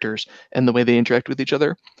of characters and the way they interact with each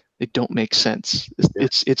other, they don't make sense.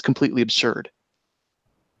 It's completely absurd.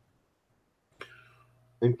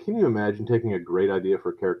 And can you imagine taking a great idea for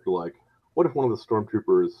a character like, what if one of the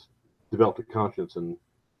stormtroopers developed a conscience and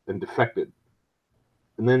defected?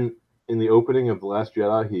 And then in the opening of The Last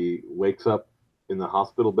Jedi, he wakes up in the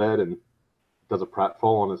hospital bed and does a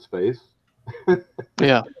pratfall on his face.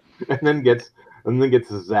 Yeah. and then gets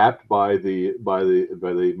zapped by the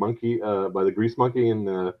monkey, by the grease monkey in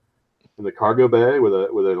the cargo bay with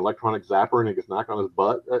an electronic zapper, and he gets knocked on his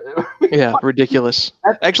butt. Yeah, ridiculous.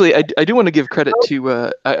 Actually, I do want to give credit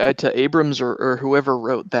to Abrams or whoever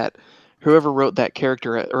wrote that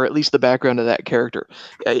character, or at least the background of that character.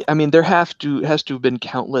 I mean, there has to have been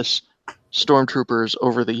countless stormtroopers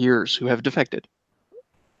over the years who have defected.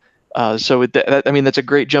 So I mean, that's a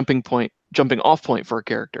great jumping off point for a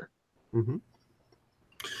character. Mm-hmm.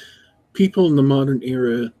 People in the modern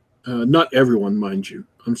era, not everyone, mind you.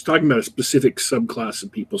 I'm talking about a specific subclass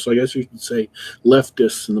of people. So I guess you could say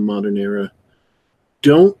leftists in the modern era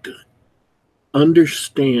don't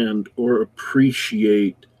understand or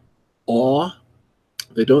appreciate awe.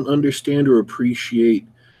 They don't understand or appreciate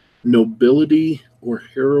nobility or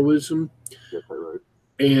heroism. Yes, right.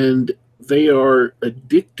 And they are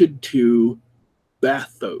addicted to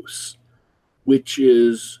bathos, which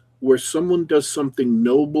is where someone does something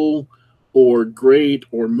noble or great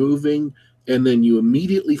or moving, and then you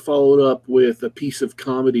immediately follow it up with a piece of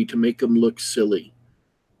comedy to make them look silly,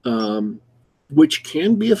 which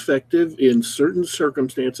can be effective in certain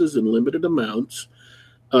circumstances in limited amounts.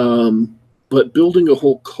 But building a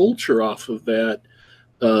whole culture off of that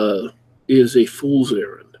is a fool's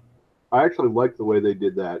errand. I actually like the way they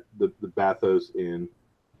did that, the bathos in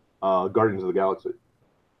Guardians of the Galaxy.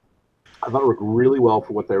 I thought it worked really well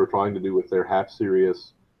for what they were trying to do with their half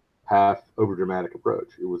serious, half overdramatic approach.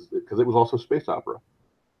 It was because it was also space opera,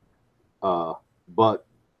 but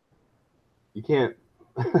you can't.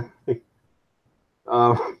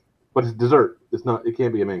 But it's dessert. It's not. It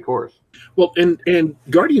can't be a main course. Well, and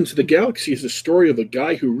Guardians of the Galaxy is a story of a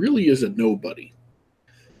guy who really is a nobody.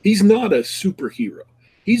 He's not a superhero.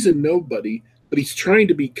 He's a nobody, but he's trying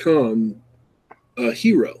to become a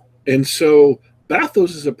hero. And so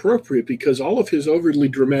bathos is appropriate because all of his overly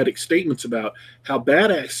dramatic statements about how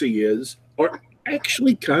badass he is are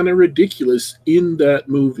actually kind of ridiculous in that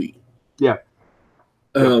movie. Yeah.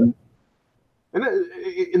 And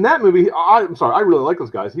in that movie, I'm sorry, I really like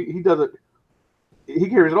those guys. He does it. He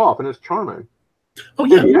carries it off, and it's charming. Oh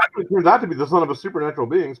yeah, he actually turns out to be the son of a supernatural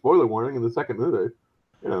being. Spoiler warning in the second movie.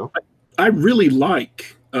 You know, I really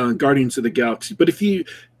like Guardians of the Galaxy, but if you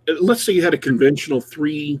let's say you had a conventional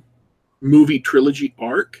 3-movie trilogy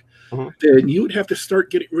arc, then you would have to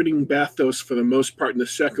start getting rid of bathos for the most part in the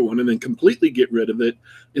second one, and then completely get rid of it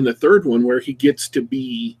in the third one, where he gets to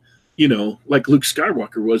be, you know, like Luke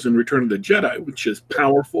Skywalker was in Return of the Jedi, which is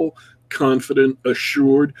powerful, confident,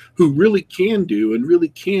 assured, who really can do and really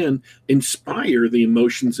can inspire the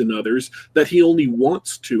emotions in others that he only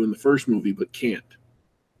wants to in the first movie but can't.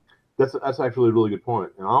 That's actually a really good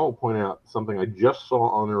point. And I'll point out something I just saw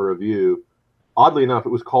on a review. Oddly enough, it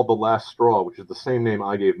was called The Last Straw, which is the same name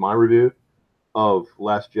I gave my review of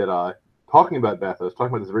Last Jedi, talking about bathos, talking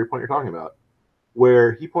about this very point you're talking about,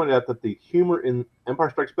 where he pointed out that the humor in Empire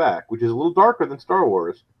Strikes Back, which is a little darker than Star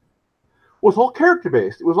Wars, was all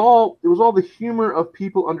character-based. It was all the humor of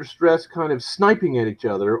people under stress kind of sniping at each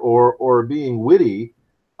other or being witty.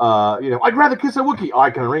 I'd rather kiss a Wookiee. I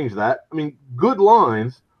can arrange that. I mean, good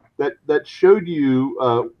lines that showed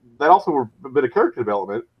you that also were a bit of character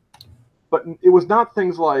development. But it was not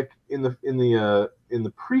things like in the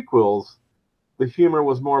prequels, the humor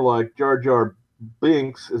was more like Jar Jar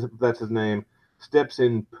Binks, if that's his name, steps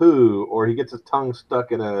in poo, or he gets his tongue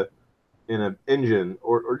stuck in an engine,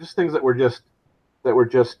 or just things that were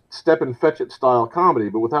just step and fetch it style comedy,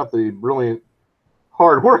 but without the brilliant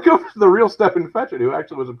hard work of the real Step and Fetchit, who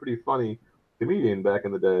actually was a pretty funny comedian back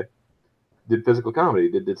in the day. Did physical comedy,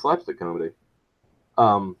 did slapstick comedy.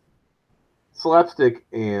 Slapstick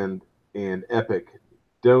and epic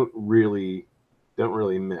don't really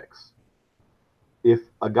mix. If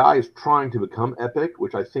a guy is trying to become epic,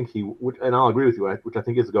 which I think and I'll agree with you, which I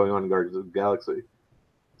think is going on in Guardians of the Galaxy,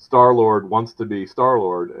 Star-Lord wants to be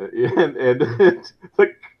Star-Lord, and it's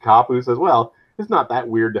the cop who says, "Well, it's not that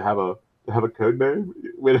weird to have a code name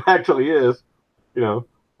when it actually is." You know,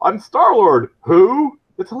 I'm Star-Lord. Who?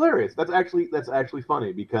 It's hilarious. That's actually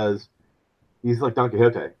funny because he's like Don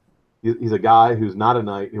Quixote. He's a guy who's not a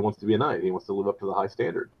knight who wants to be a knight. He wants to live up to the high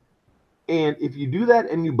standard. And if you do that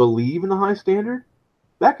and you believe in the high standard,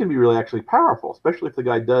 that can be really actually powerful, especially if the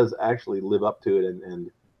guy does actually live up to it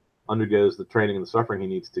and undergoes the training and the suffering he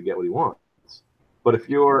needs to get what he wants. But if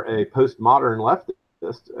you're a postmodern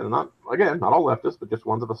leftist, and not all leftists, but just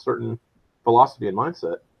ones of a certain philosophy and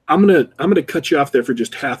mindset. I'm gonna cut you off there for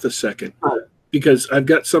just half a second, because I've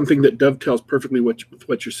got something that dovetails perfectly with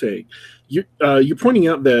what you're saying. You're pointing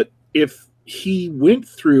out that if he went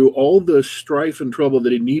through all the strife and trouble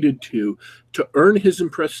that he needed to earn his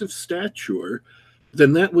impressive stature,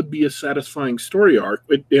 then that would be a satisfying story arc.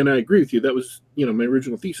 And I agree with you. That was, my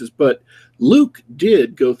original thesis. But Luke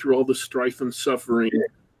did go through all the strife and suffering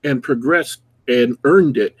and progressed and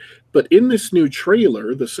earned it. But in this new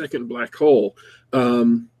trailer, The Second Black Hole,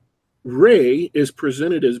 Rey is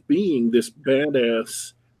presented as being this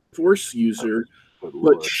badass Force user,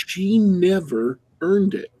 but she never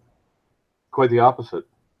earned it. Quite the opposite.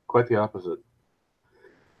 Quite the opposite.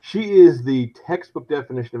 She is the textbook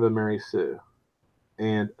definition of a Mary Sue.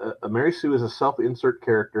 And a Mary Sue is a self-insert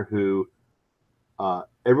character who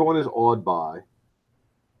everyone is awed by,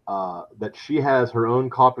 that she has her own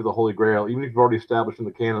copy of the Holy Grail, even if you've already established in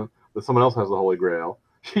the canon that someone else has the Holy Grail.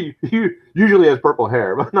 She usually has purple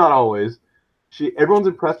hair, but not always. Everyone's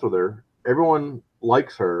impressed with her. Everyone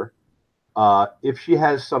likes her. If she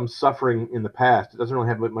has some suffering in the past, it doesn't really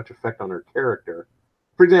have much effect on her character.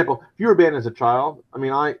 For example, if you were abandoned as a child, I'm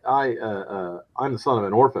the son of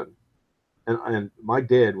an orphan. And my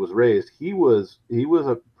dad was raised. He was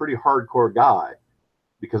a pretty hardcore guy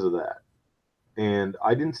because of that, and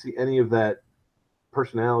I didn't see any of that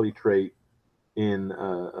personality trait in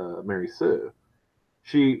Mary Sue.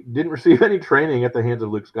 She didn't receive any training at the hands of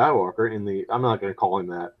Luke Skywalker. I'm not going to call him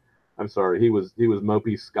that. I'm sorry. He was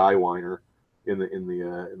Mopey Skywiner in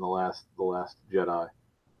the last Jedi.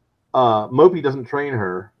 Mopey doesn't train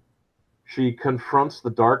her. She confronts the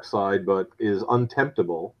dark side, but is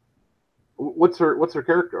untemptable. What's her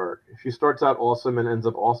character arc? She starts out awesome and ends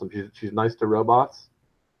up awesome. She's nice to robots,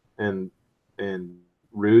 and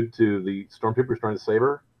rude to the stormtroopers trying to save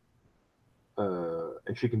her.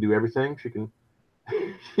 And she can do everything.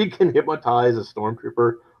 She can hypnotize a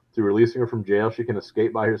stormtrooper through releasing her from jail. She can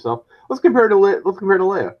escape by herself. Let's compare to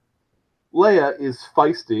Leia. Leia is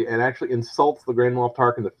feisty and actually insults the Grand Moff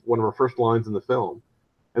Tarkin, one of her first lines in the film.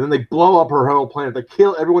 And then they blow up her whole planet. They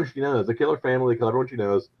kill everyone she knows. They kill her family. They kill everyone she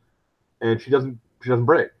knows. And she doesn't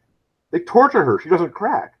break. They torture her. She doesn't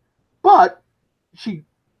crack. But she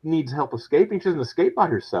needs help escaping. She doesn't escape by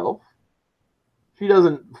herself. She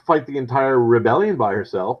doesn't fight the entire rebellion by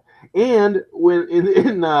herself. And when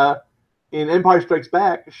in Empire Strikes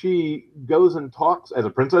Back, she goes and talks, as a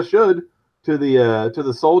princess should, to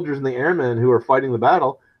the soldiers and the airmen who are fighting the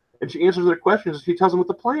battle, and she answers their questions. And she tells them what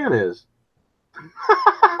the plan is.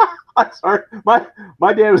 I'm sorry,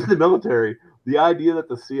 my dad was in the military. The idea that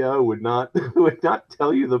the CO would not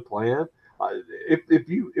tell you the plan,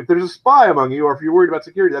 if there's a spy among you, or if you're worried about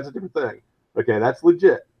security, that's a different thing. Okay, that's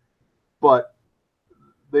legit. But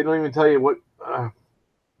they don't even tell you what.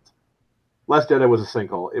 Last Jedi was a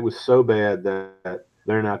sinkhole. It was so bad that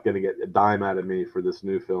they're not going to get a dime out of me for this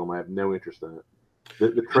new film. I have no interest in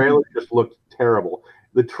it. The trailer just looked terrible.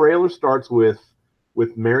 The trailer starts with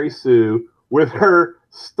Mary Sue with her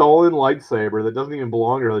stolen lightsaber that doesn't even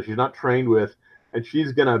belong to her, that she's not trained with, and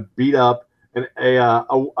she's gonna beat up an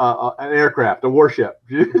aircraft, a warship.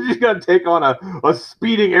 She's gonna take on a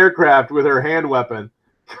speeding aircraft with her hand weapon.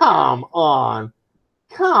 Come on.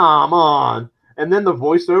 And then the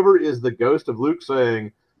voiceover is the ghost of Luke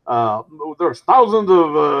saying, "There's thousands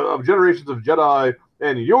of generations of Jedi,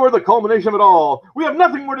 and you're the culmination of it all. We have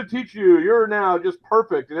nothing more to teach you. You're now just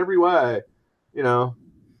perfect in every way."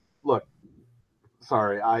 Look.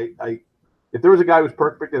 Sorry, if there was a guy who's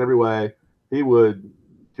perfect in every way, he would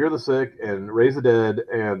cure the sick and raise the dead,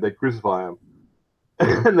 and they'd crucify him.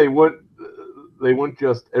 And they wouldn't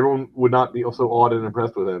just, everyone would not be so awed and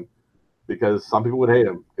impressed with him, because some people would hate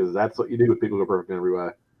him, because that's what you do with people who are perfect in every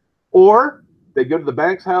way. Or they'd go to the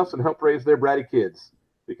Banks house and help raise their bratty kids,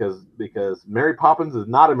 because Mary Poppins is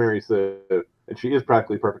not a Mary Sue, and she is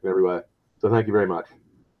practically perfect in every way. So thank you very much.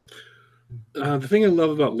 The thing I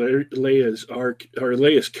love about Leia's arc, or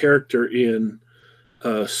Leia's character in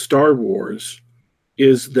Star Wars,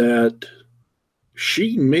 is that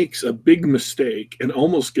she makes a big mistake and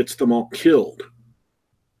almost gets them all killed.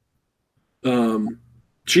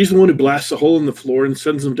 She's the one who blasts a hole in the floor and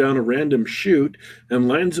sends them down a random chute and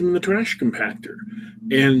lands them in the trash compactor.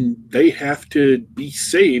 And they have to be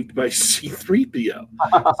saved by C-3PO.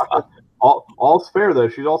 All's fair, though.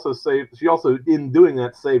 She also in doing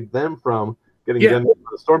that, saved them from getting done with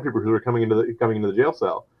the stormtroopers who were coming into the jail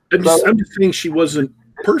cell. I'm just saying she wasn't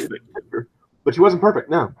perfect. But she wasn't perfect.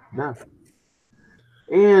 No.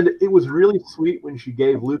 And it was really sweet when she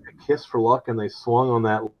gave Luke a kiss for luck and they swung on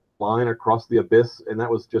that line across the abyss, and that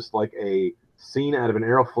was just like a scene out of an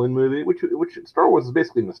Errol Flynn movie, which Star Wars is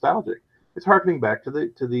basically nostalgic. It's harkening back to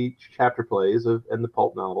the chapter plays and the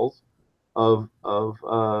pulp novels of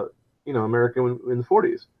America in the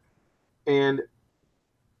 40s. And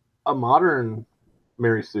a modern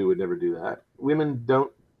Mary Sue would never do that. Women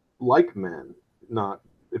don't like men, not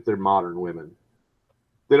if they're modern women.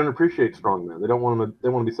 They don't appreciate strong men. They don't want them to, they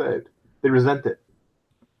want to be saved. They resent it.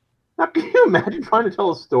 Now, can you imagine trying to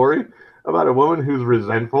tell a story about a woman who's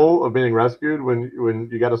resentful of being rescued when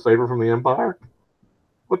you got to save her from the Empire?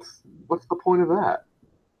 What's the point of that?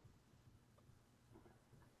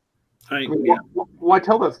 Why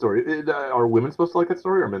tell that story? Are women supposed to like that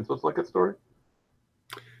story? Are men supposed to like that story?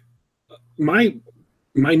 My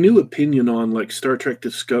new opinion on like Star Trek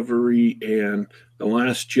Discovery and The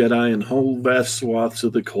Last Jedi and whole vast swaths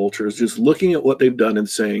of the culture is just looking at what they've done and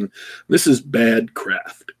saying, this is bad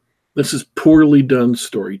craft. This is poorly done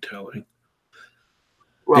storytelling.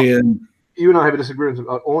 Well, and you and I have a disagreement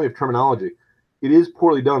only of terminology. It is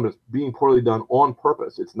poorly done, but it's being poorly done on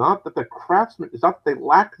purpose. It's not that the craftsmen, it's not that they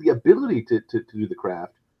lack the ability to do the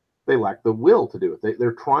craft. They lack the will to do it.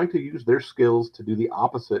 They're trying to use their skills to do the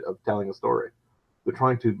opposite of telling a story. They're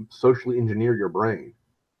trying to socially engineer your brain.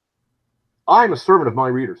 I'm a servant of my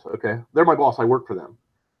readers, okay? They're my boss. I work for them.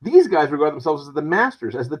 These guys regard themselves as the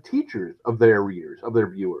masters, as the teachers of their readers, of their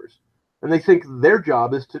viewers. And they think their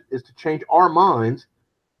job is to change our minds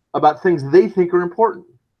about things they think are important,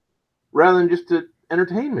 rather than just to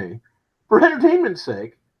entertain me for entertainment's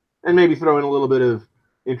sake, and maybe throw in a little bit of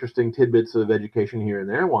interesting tidbits of education here and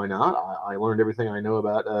there. Why not? I learned everything I know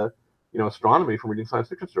about astronomy from reading science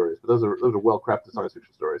fiction stories, but those are well-crafted science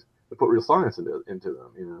fiction stories that put real science into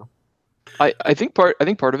them. I think part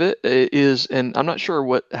of it is, and I'm not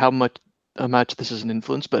sure how much this is an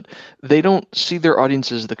influence, but they don't see their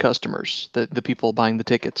audience as the customers, the people buying the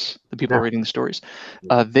tickets, the people reading the stories.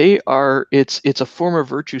 It's a form of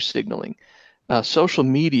virtue signaling. Social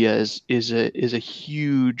media is a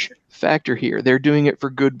huge factor here. They're doing it for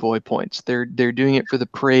good boy points. They're doing it for the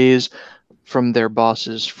praise from their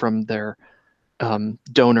bosses, from their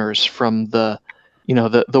donors, from the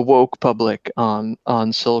woke public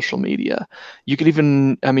on social media. You could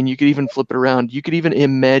even flip it around. You could even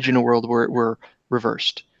imagine a world where we're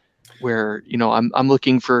reversed, where I'm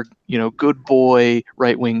looking for good boy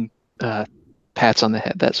right wing pats on the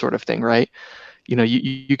head, that sort of thing, right?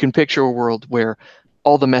 You can picture a world where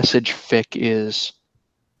all the message fic is,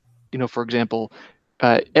 for example,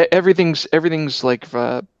 everything's like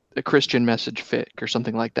a Christian message fic or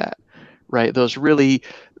something like that, right? Those really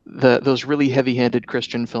heavy-handed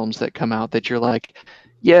Christian films that come out that you're like,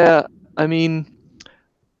 yeah, I mean,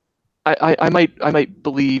 I might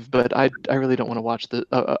believe, but I really don't want to watch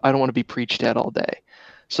I don't want to be preached at all day.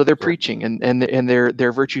 So they're preaching and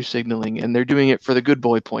they're virtue signaling, and they're doing it for the good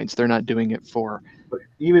boy points. They're not doing it for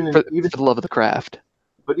the love of the craft.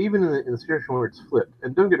 But even in the situation where it's flipped,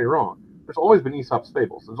 and don't get me wrong, there's always been Aesop's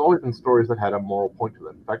fables. There's always been stories that had a moral point to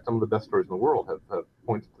them. In fact, some of the best stories in the world have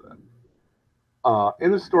points to them.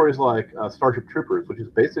 And there's stories like Starship Troopers, which is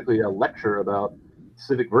basically a lecture about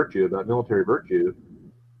civic virtue, about military virtue,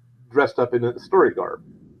 dressed up in a story garb.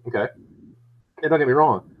 Okay? And don't get me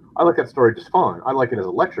wrong, I like that story just fine. I like it as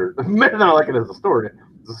a lecture. More than I like it as a story.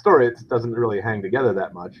 As a story, it doesn't really hang together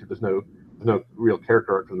that much. There's no real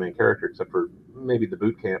character arc for the main character, except for maybe the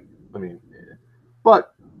boot camp.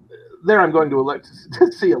 But there I'm going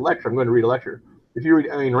to see a lecture. I'm going to read a lecture. If you read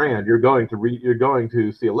Ayn Rand, you're going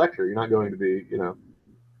to see a lecture. You're not going to be,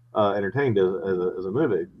 entertained as a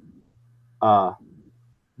movie.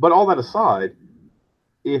 But all that aside,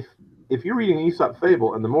 if you're reading an Aesop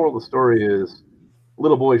fable and the moral of the story is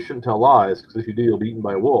little boys shouldn't tell lies because if you do, you'll be eaten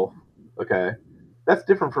by a wolf. Okay, that's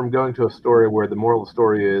different from going to a story where the moral of the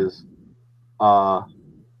story is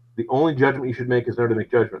the only judgment you should make is never to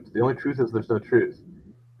make judgments. The only truth is there's no truth.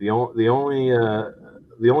 The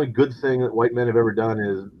only good thing that white men have ever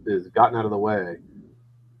done is gotten out of the way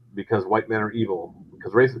because white men are evil.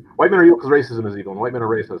 White men are evil because racism is evil, and white men are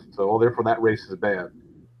racist. So, therefore, that race is bad.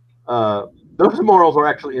 Those morals are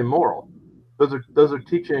actually immoral. Those are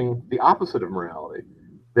teaching the opposite of morality.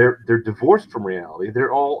 They're divorced from reality.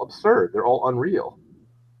 They're all absurd. They're all unreal.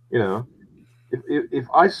 If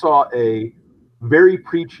I saw a very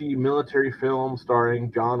preachy military film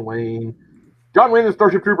starring John Wayne and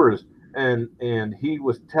Starship Troopers, and he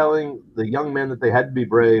was telling the young men that they had to be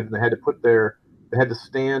brave and they had to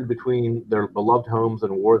stand between their beloved homes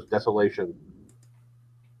and war's desolation,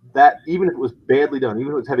 that even if it was badly done,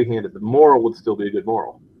 even if it was heavy-handed, the moral would still be a good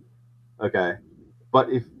moral. Okay, but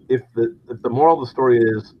if the moral of the story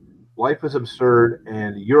is life is absurd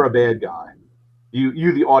and you're a bad guy,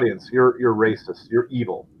 you the audience, you're racist, you're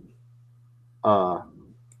evil.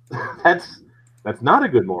 That's not a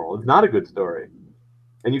good moral. It's not a good story,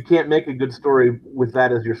 and you can't make a good story with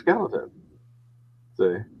that as your skeleton.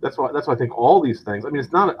 So that's why I think all these things. I mean,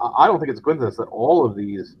 it's not. I don't think it's a coincidence that all of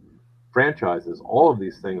these franchises, all of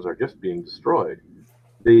these things are just being destroyed.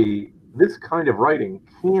 This kind of writing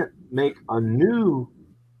can't make a new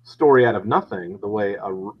story out of nothing the way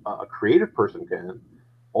a creative person can.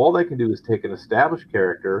 All they can do is take an established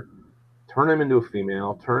character, turn him into a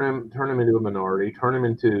female, turn him into a minority, turn him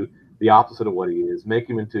into the opposite of what he is, make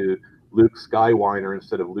him into Luke Skywalker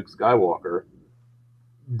instead of Luke Skywalker,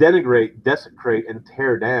 denigrate, desecrate, and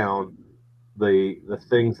tear down the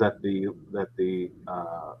things that the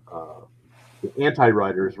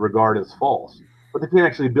anti-writers regard as false, but they can't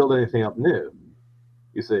actually build anything up new.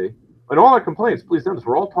 You see, and all our complaints, please notice,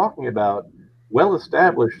 we're all talking about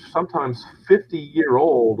well-established, sometimes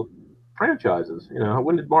 50-year-old franchises. You know,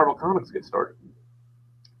 when did Marvel Comics get started?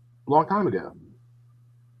 A long time ago.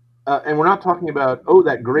 And we're not talking about,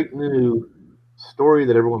 that great new story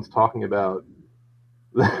that everyone's talking about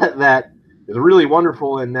that is really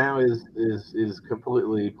wonderful and now is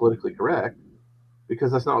completely politically correct,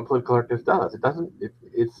 because that's not what political correctness does. It doesn't.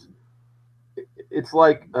 It's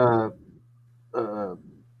like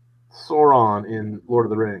Sauron in Lord of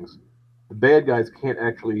the Rings. The bad guys can't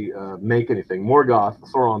actually make anything. Morgoth,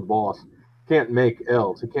 Sauron's boss, can't make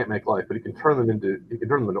elves. He can't make life, but he can turn them into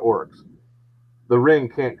orcs. The ring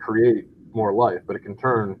can't create more life, but it can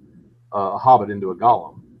turn a hobbit into a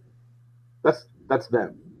golem. That's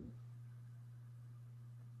them.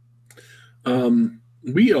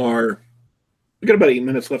 We got about 8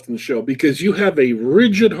 minutes left in the show because you have a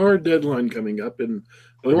rigid, hard deadline coming up, and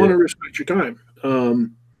we want to respect your time.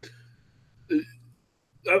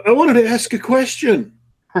 I wanted to ask a question.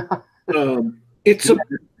 It's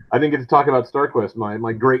I didn't get to talk about StarQuest,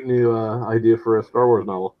 my great new idea for a Star Wars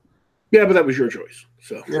novel. Yeah, but that was your choice.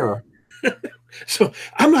 So yeah. So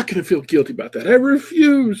I'm not going to feel guilty about that. I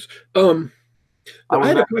refuse. I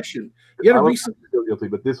had a question. You had a recent. Feel guilty,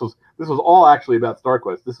 but this was all actually about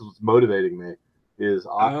StarQuest. This is what's motivating me.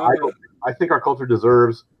 I think our culture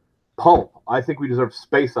deserves pulp. I think we deserve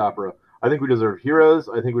space opera. I think we deserve heroes.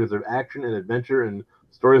 I think we deserve action and adventure and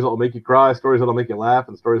stories that will make you cry, stories that will make you laugh,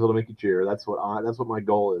 and stories that will make you cheer. That's what my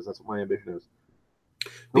goal is. That's what my ambition is.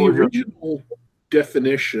 The original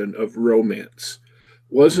definition of romance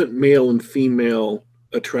wasn't male and female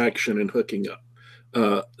attraction and hooking up.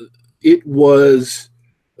 It was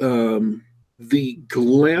the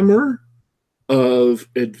glamour of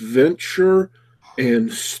adventure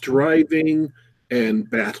and striving and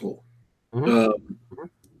battle.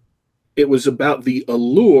 It was about the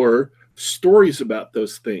allure, stories about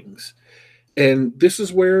those things. And this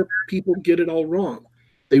is where people get it all wrong.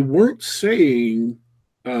 They weren't saying,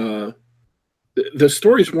 the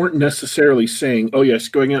stories weren't necessarily saying, oh, yes,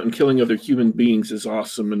 going out and killing other human beings is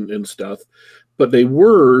awesome and stuff. But they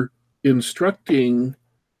were instructing,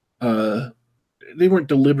 they weren't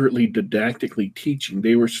deliberately didactically teaching.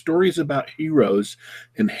 They were stories about heroes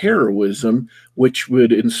and heroism, which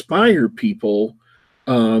would inspire people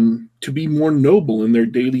to be more noble in their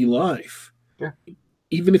daily life. Yeah.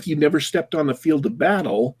 Even if you never stepped on the field of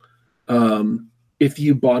battle, if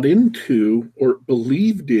you bought into or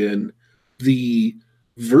believed in the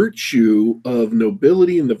virtue of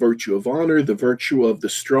nobility and the virtue of honor, the virtue of the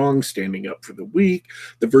strong standing up for the weak,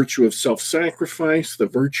 the virtue of self-sacrifice, the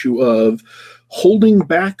virtue of holding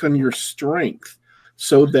back on your strength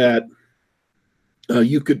so that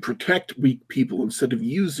you could protect weak people instead of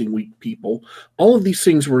using weak people. All of these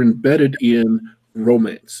things were embedded in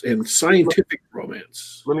romance and scientific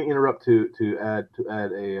romance. Let me interrupt to add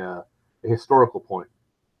a historical point.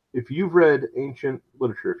 If you've read ancient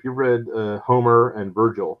literature, if you've read Homer and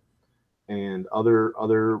Virgil and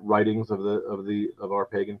other writings of our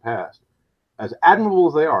pagan past, as admirable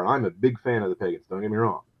as they are, and I'm a big fan of the pagans, don't get me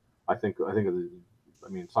wrong. I think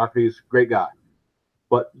Socrates, great guy.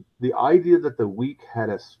 But the idea that the weak had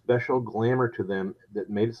a special glamour to them that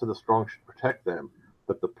made it so the strong should protect them,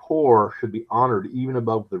 that the poor should be honored even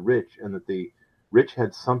above the rich, and that the rich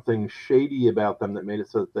had something shady about them that made it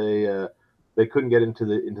so that they couldn't get into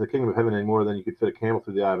the kingdom of heaven any more than you could fit a camel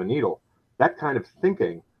through the eye of a needle. That kind of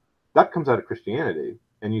thinking, that comes out of Christianity,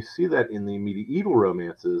 and you see that in the medieval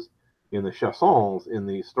romances, in the chansons, in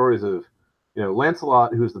the stories of,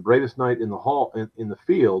 Lancelot, who's the bravest knight in the hall in the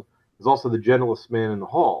field, is also the gentlest man in the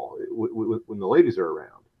hall when the ladies are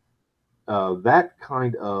around. that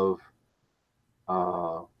kind of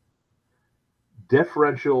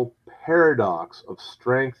deferential paradox of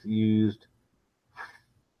strength used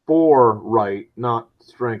for right, not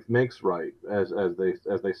strength makes right, as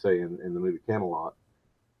they say in the movie Camelot.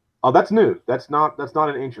 Oh, that's new. That's not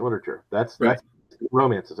in ancient literature. That's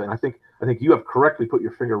romances, and I think you have correctly put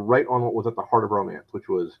your finger right on what was at the heart of romance, which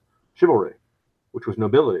was chivalry, which was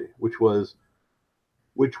nobility, which was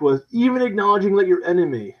even acknowledging that your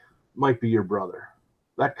enemy might be your brother,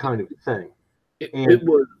 that kind of thing. It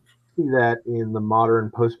was see that in the modern,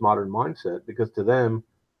 postmodern mindset, because to them,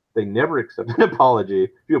 they never accept an apology.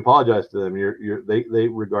 If you apologize to them, they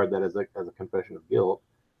regard that as a confession of guilt.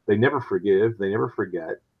 They never forgive. They never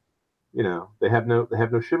forget. You know, they have no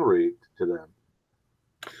chivalry to them.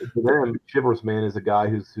 To them, chivalrous man is a guy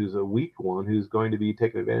who's a weak one, who's going to be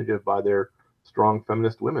taken advantage of by their strong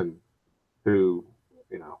feminist women, who,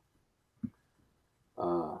 you know,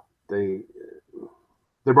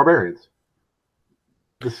 they're barbarians.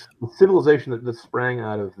 The civilization that sprang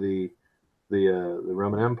out of the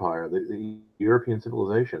Roman Empire, the European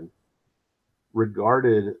civilization,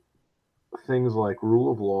 regarded things like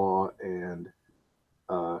rule of law and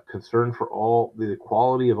concern for all, the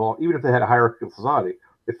equality of all, even if they had a hierarchical society,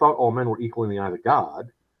 they thought all men were equal in the eyes of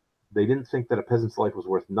God. They didn't think that a peasant's life was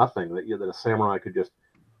worth nothing, that a samurai could just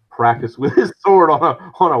practice with his sword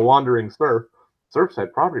on a wandering serf. Serfs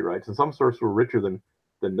had property rights, and some serfs were richer than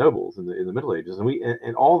nobles in the Middle Ages,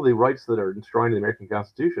 and all the rights that are enshrined in the American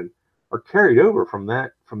Constitution are carried over from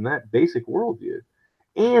that basic worldview,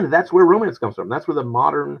 and that's where romance comes from. That's where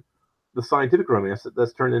the scientific romance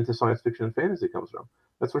that's turned into science fiction and fantasy comes from.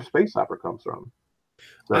 That's where space opera comes from.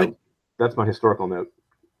 So that's my historical note.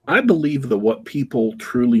 I believe that what people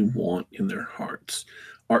truly want in their hearts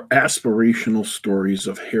are aspirational stories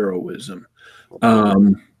of heroism.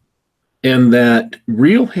 And that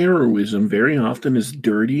real heroism very often is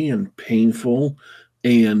dirty and painful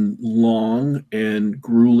and long and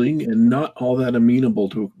grueling and not all that amenable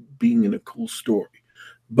to being in a cool story.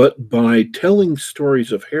 But by telling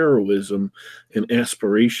stories of heroism and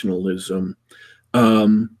aspirationalism,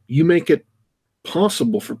 you make it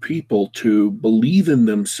possible for people to believe in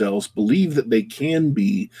themselves, believe that they can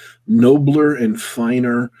be nobler and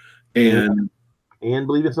finer, and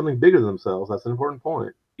believe in something bigger than themselves. That's an important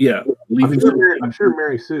point. Yeah, I'm sure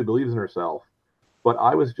Mary Sue believes in herself, but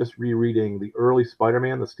I was just rereading the early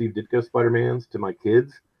Spider-Man, the Steve Ditko Spider-Mans, to my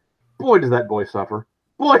kids. Boy, does that boy suffer.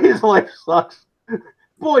 Boy, his life sucks.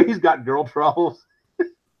 Boy, he's got girl troubles.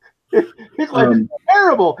 His life is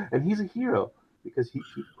terrible, and he's a hero because he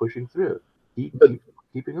keeps pushing through. He keeps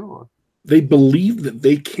keeping on. They believe that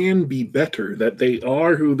they can be better, that they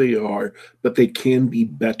are who they are, but they can be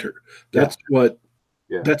better. That's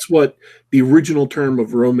what the original term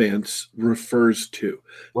of romance refers to.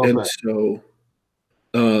 Well said. So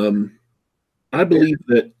I believe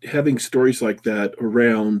that having stories like that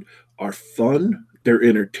around are fun, they're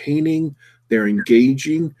entertaining, they're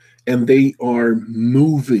engaging, and they are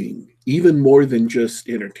moving. Even more than just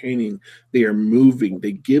entertaining, they are moving.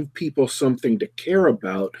 They give people something to care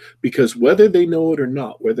about, because whether they know it or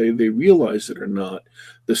not, whether they realize it or not,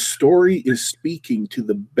 the story is speaking to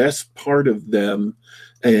the best part of them,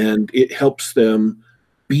 and it helps them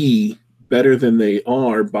be better than they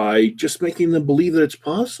are by just making them believe that it's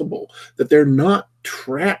possible, that they're not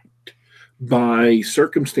trapped by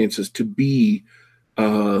circumstances to be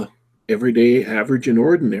everyday, average, and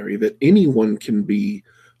ordinary, that anyone can be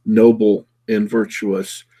noble and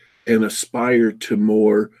virtuous and aspire to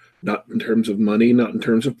more, not in terms of money, not in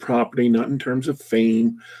terms of property, not in terms of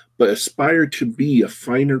fame, but aspire to be a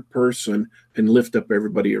finer person and lift up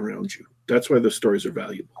everybody around you. That's why the stories are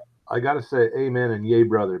valuable. I got to say amen and yay,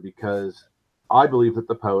 brother, because I believe that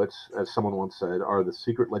the poets, as someone once said, are the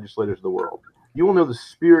secret legislators of the world. You will know the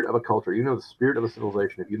spirit of a culture. You know the spirit of a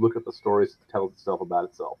civilization if you look at the stories that tells itself about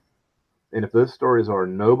itself. And if those stories are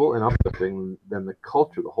noble and uplifting, then the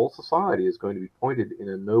culture, the whole society, is going to be pointed in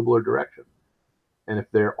a nobler direction. And if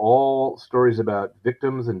they're all stories about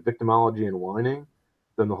victims and victimology and whining,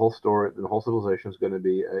 then the whole civilization is going to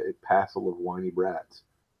be a passel of whiny brats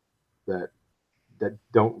that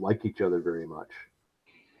don't like each other very much,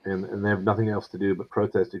 and they have nothing else to do but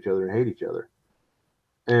protest each other and hate each other.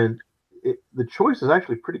 And the choice is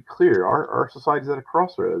actually pretty clear. Our society's at a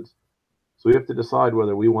crossroads. So we have to decide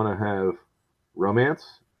whether we want to have romance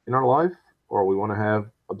in our life or we want to have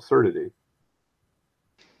absurdity.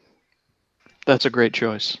 That's a great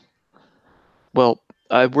choice. Well,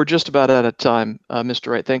 we're just about out of time.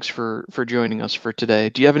 Mr. Wright, thanks for joining us for today.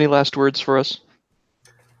 Do you have any last words for us?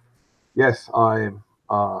 Yes, I'm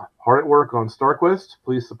hard at work on StarQuest.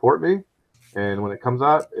 Please support me. And when it comes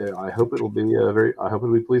out, I hope it'll be I hope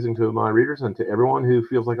it'll be pleasing to my readers and to everyone who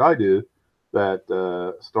feels like I do that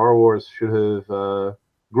Star Wars should have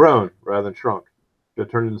grown rather than shrunk. Should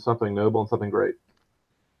have turned into something noble and something great.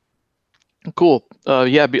 Cool.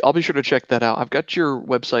 Yeah, I'll be sure to check that out. I've got your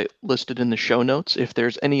website listed in the show notes. If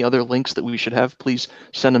there's any other links that we should have, please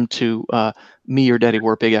send them to me or Daddy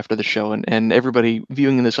Warpig after the show, and everybody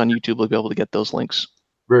viewing this on YouTube will be able to get those links.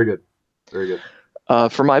 Very good. Very good.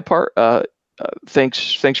 For my part,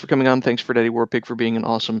 thanks for coming on. Thanks for Daddy Warpig for being an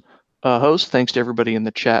awesome host. Thanks to everybody in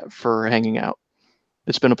the chat for hanging out.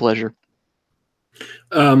 It's been a pleasure.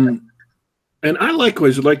 And I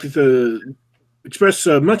likewise would like to express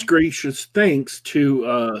much gracious thanks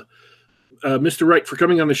to Mr. Wright for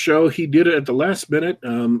coming on the show. He did it at the last minute.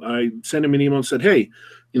 I sent him an email and said, hey,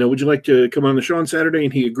 would you like to come on the show on Saturday?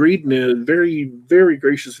 And he agreed, and very, very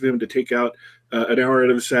gracious of him to take out an hour out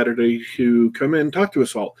of the Saturday to come in and talk to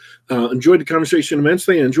us all. Enjoyed the conversation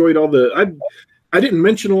immensely. Enjoyed all I didn't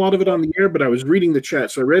mention a lot of it on the air, but I was reading the chat.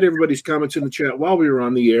 So I read everybody's comments in the chat while we were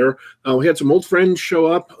on the air. We had some old friends show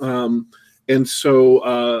up. And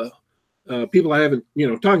so people I haven't,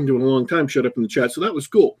 talking to in a long time showed up in the chat. So that was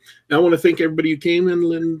cool. And I want to thank everybody who came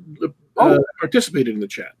and participated in the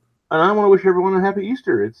chat. And I want to wish everyone a happy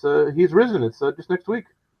Easter. It's he's risen. It's just next week,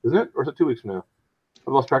 isn't it? Or is it 2 weeks from now?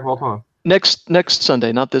 I've lost track of all time. Next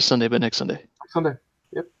Sunday, not this Sunday, but next Sunday. Next Sunday.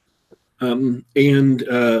 Yep. And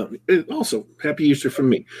also happy Easter from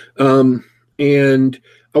me. And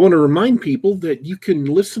I want to remind people that you can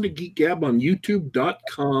listen to Geek Gab on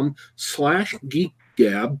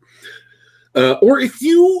youtube.com/geekgab. Or if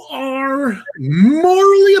you are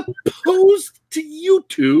morally opposed to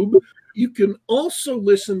YouTube, you can also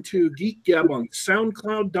listen to Geek Gab on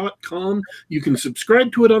SoundCloud.com. You can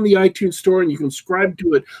subscribe to it on the iTunes Store, and you can subscribe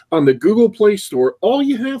to it on the Google Play Store. All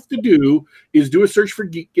you have to do is do a search for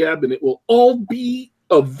Geek Gab, and it will all be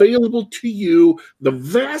available to you. The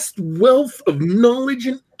vast wealth of knowledge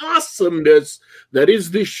and awesomeness that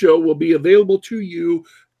is this show will be available to you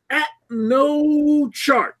at no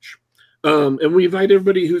charge. And we invite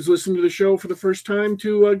everybody who's listening to the show for the first time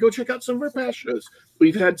to go check out some of our past shows.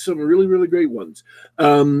 We've had some really, really great ones.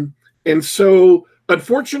 And so,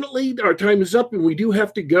 unfortunately, our time is up and we do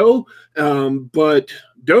have to go. But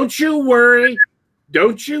don't you worry.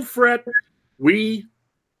 Don't you fret. We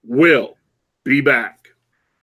will be back.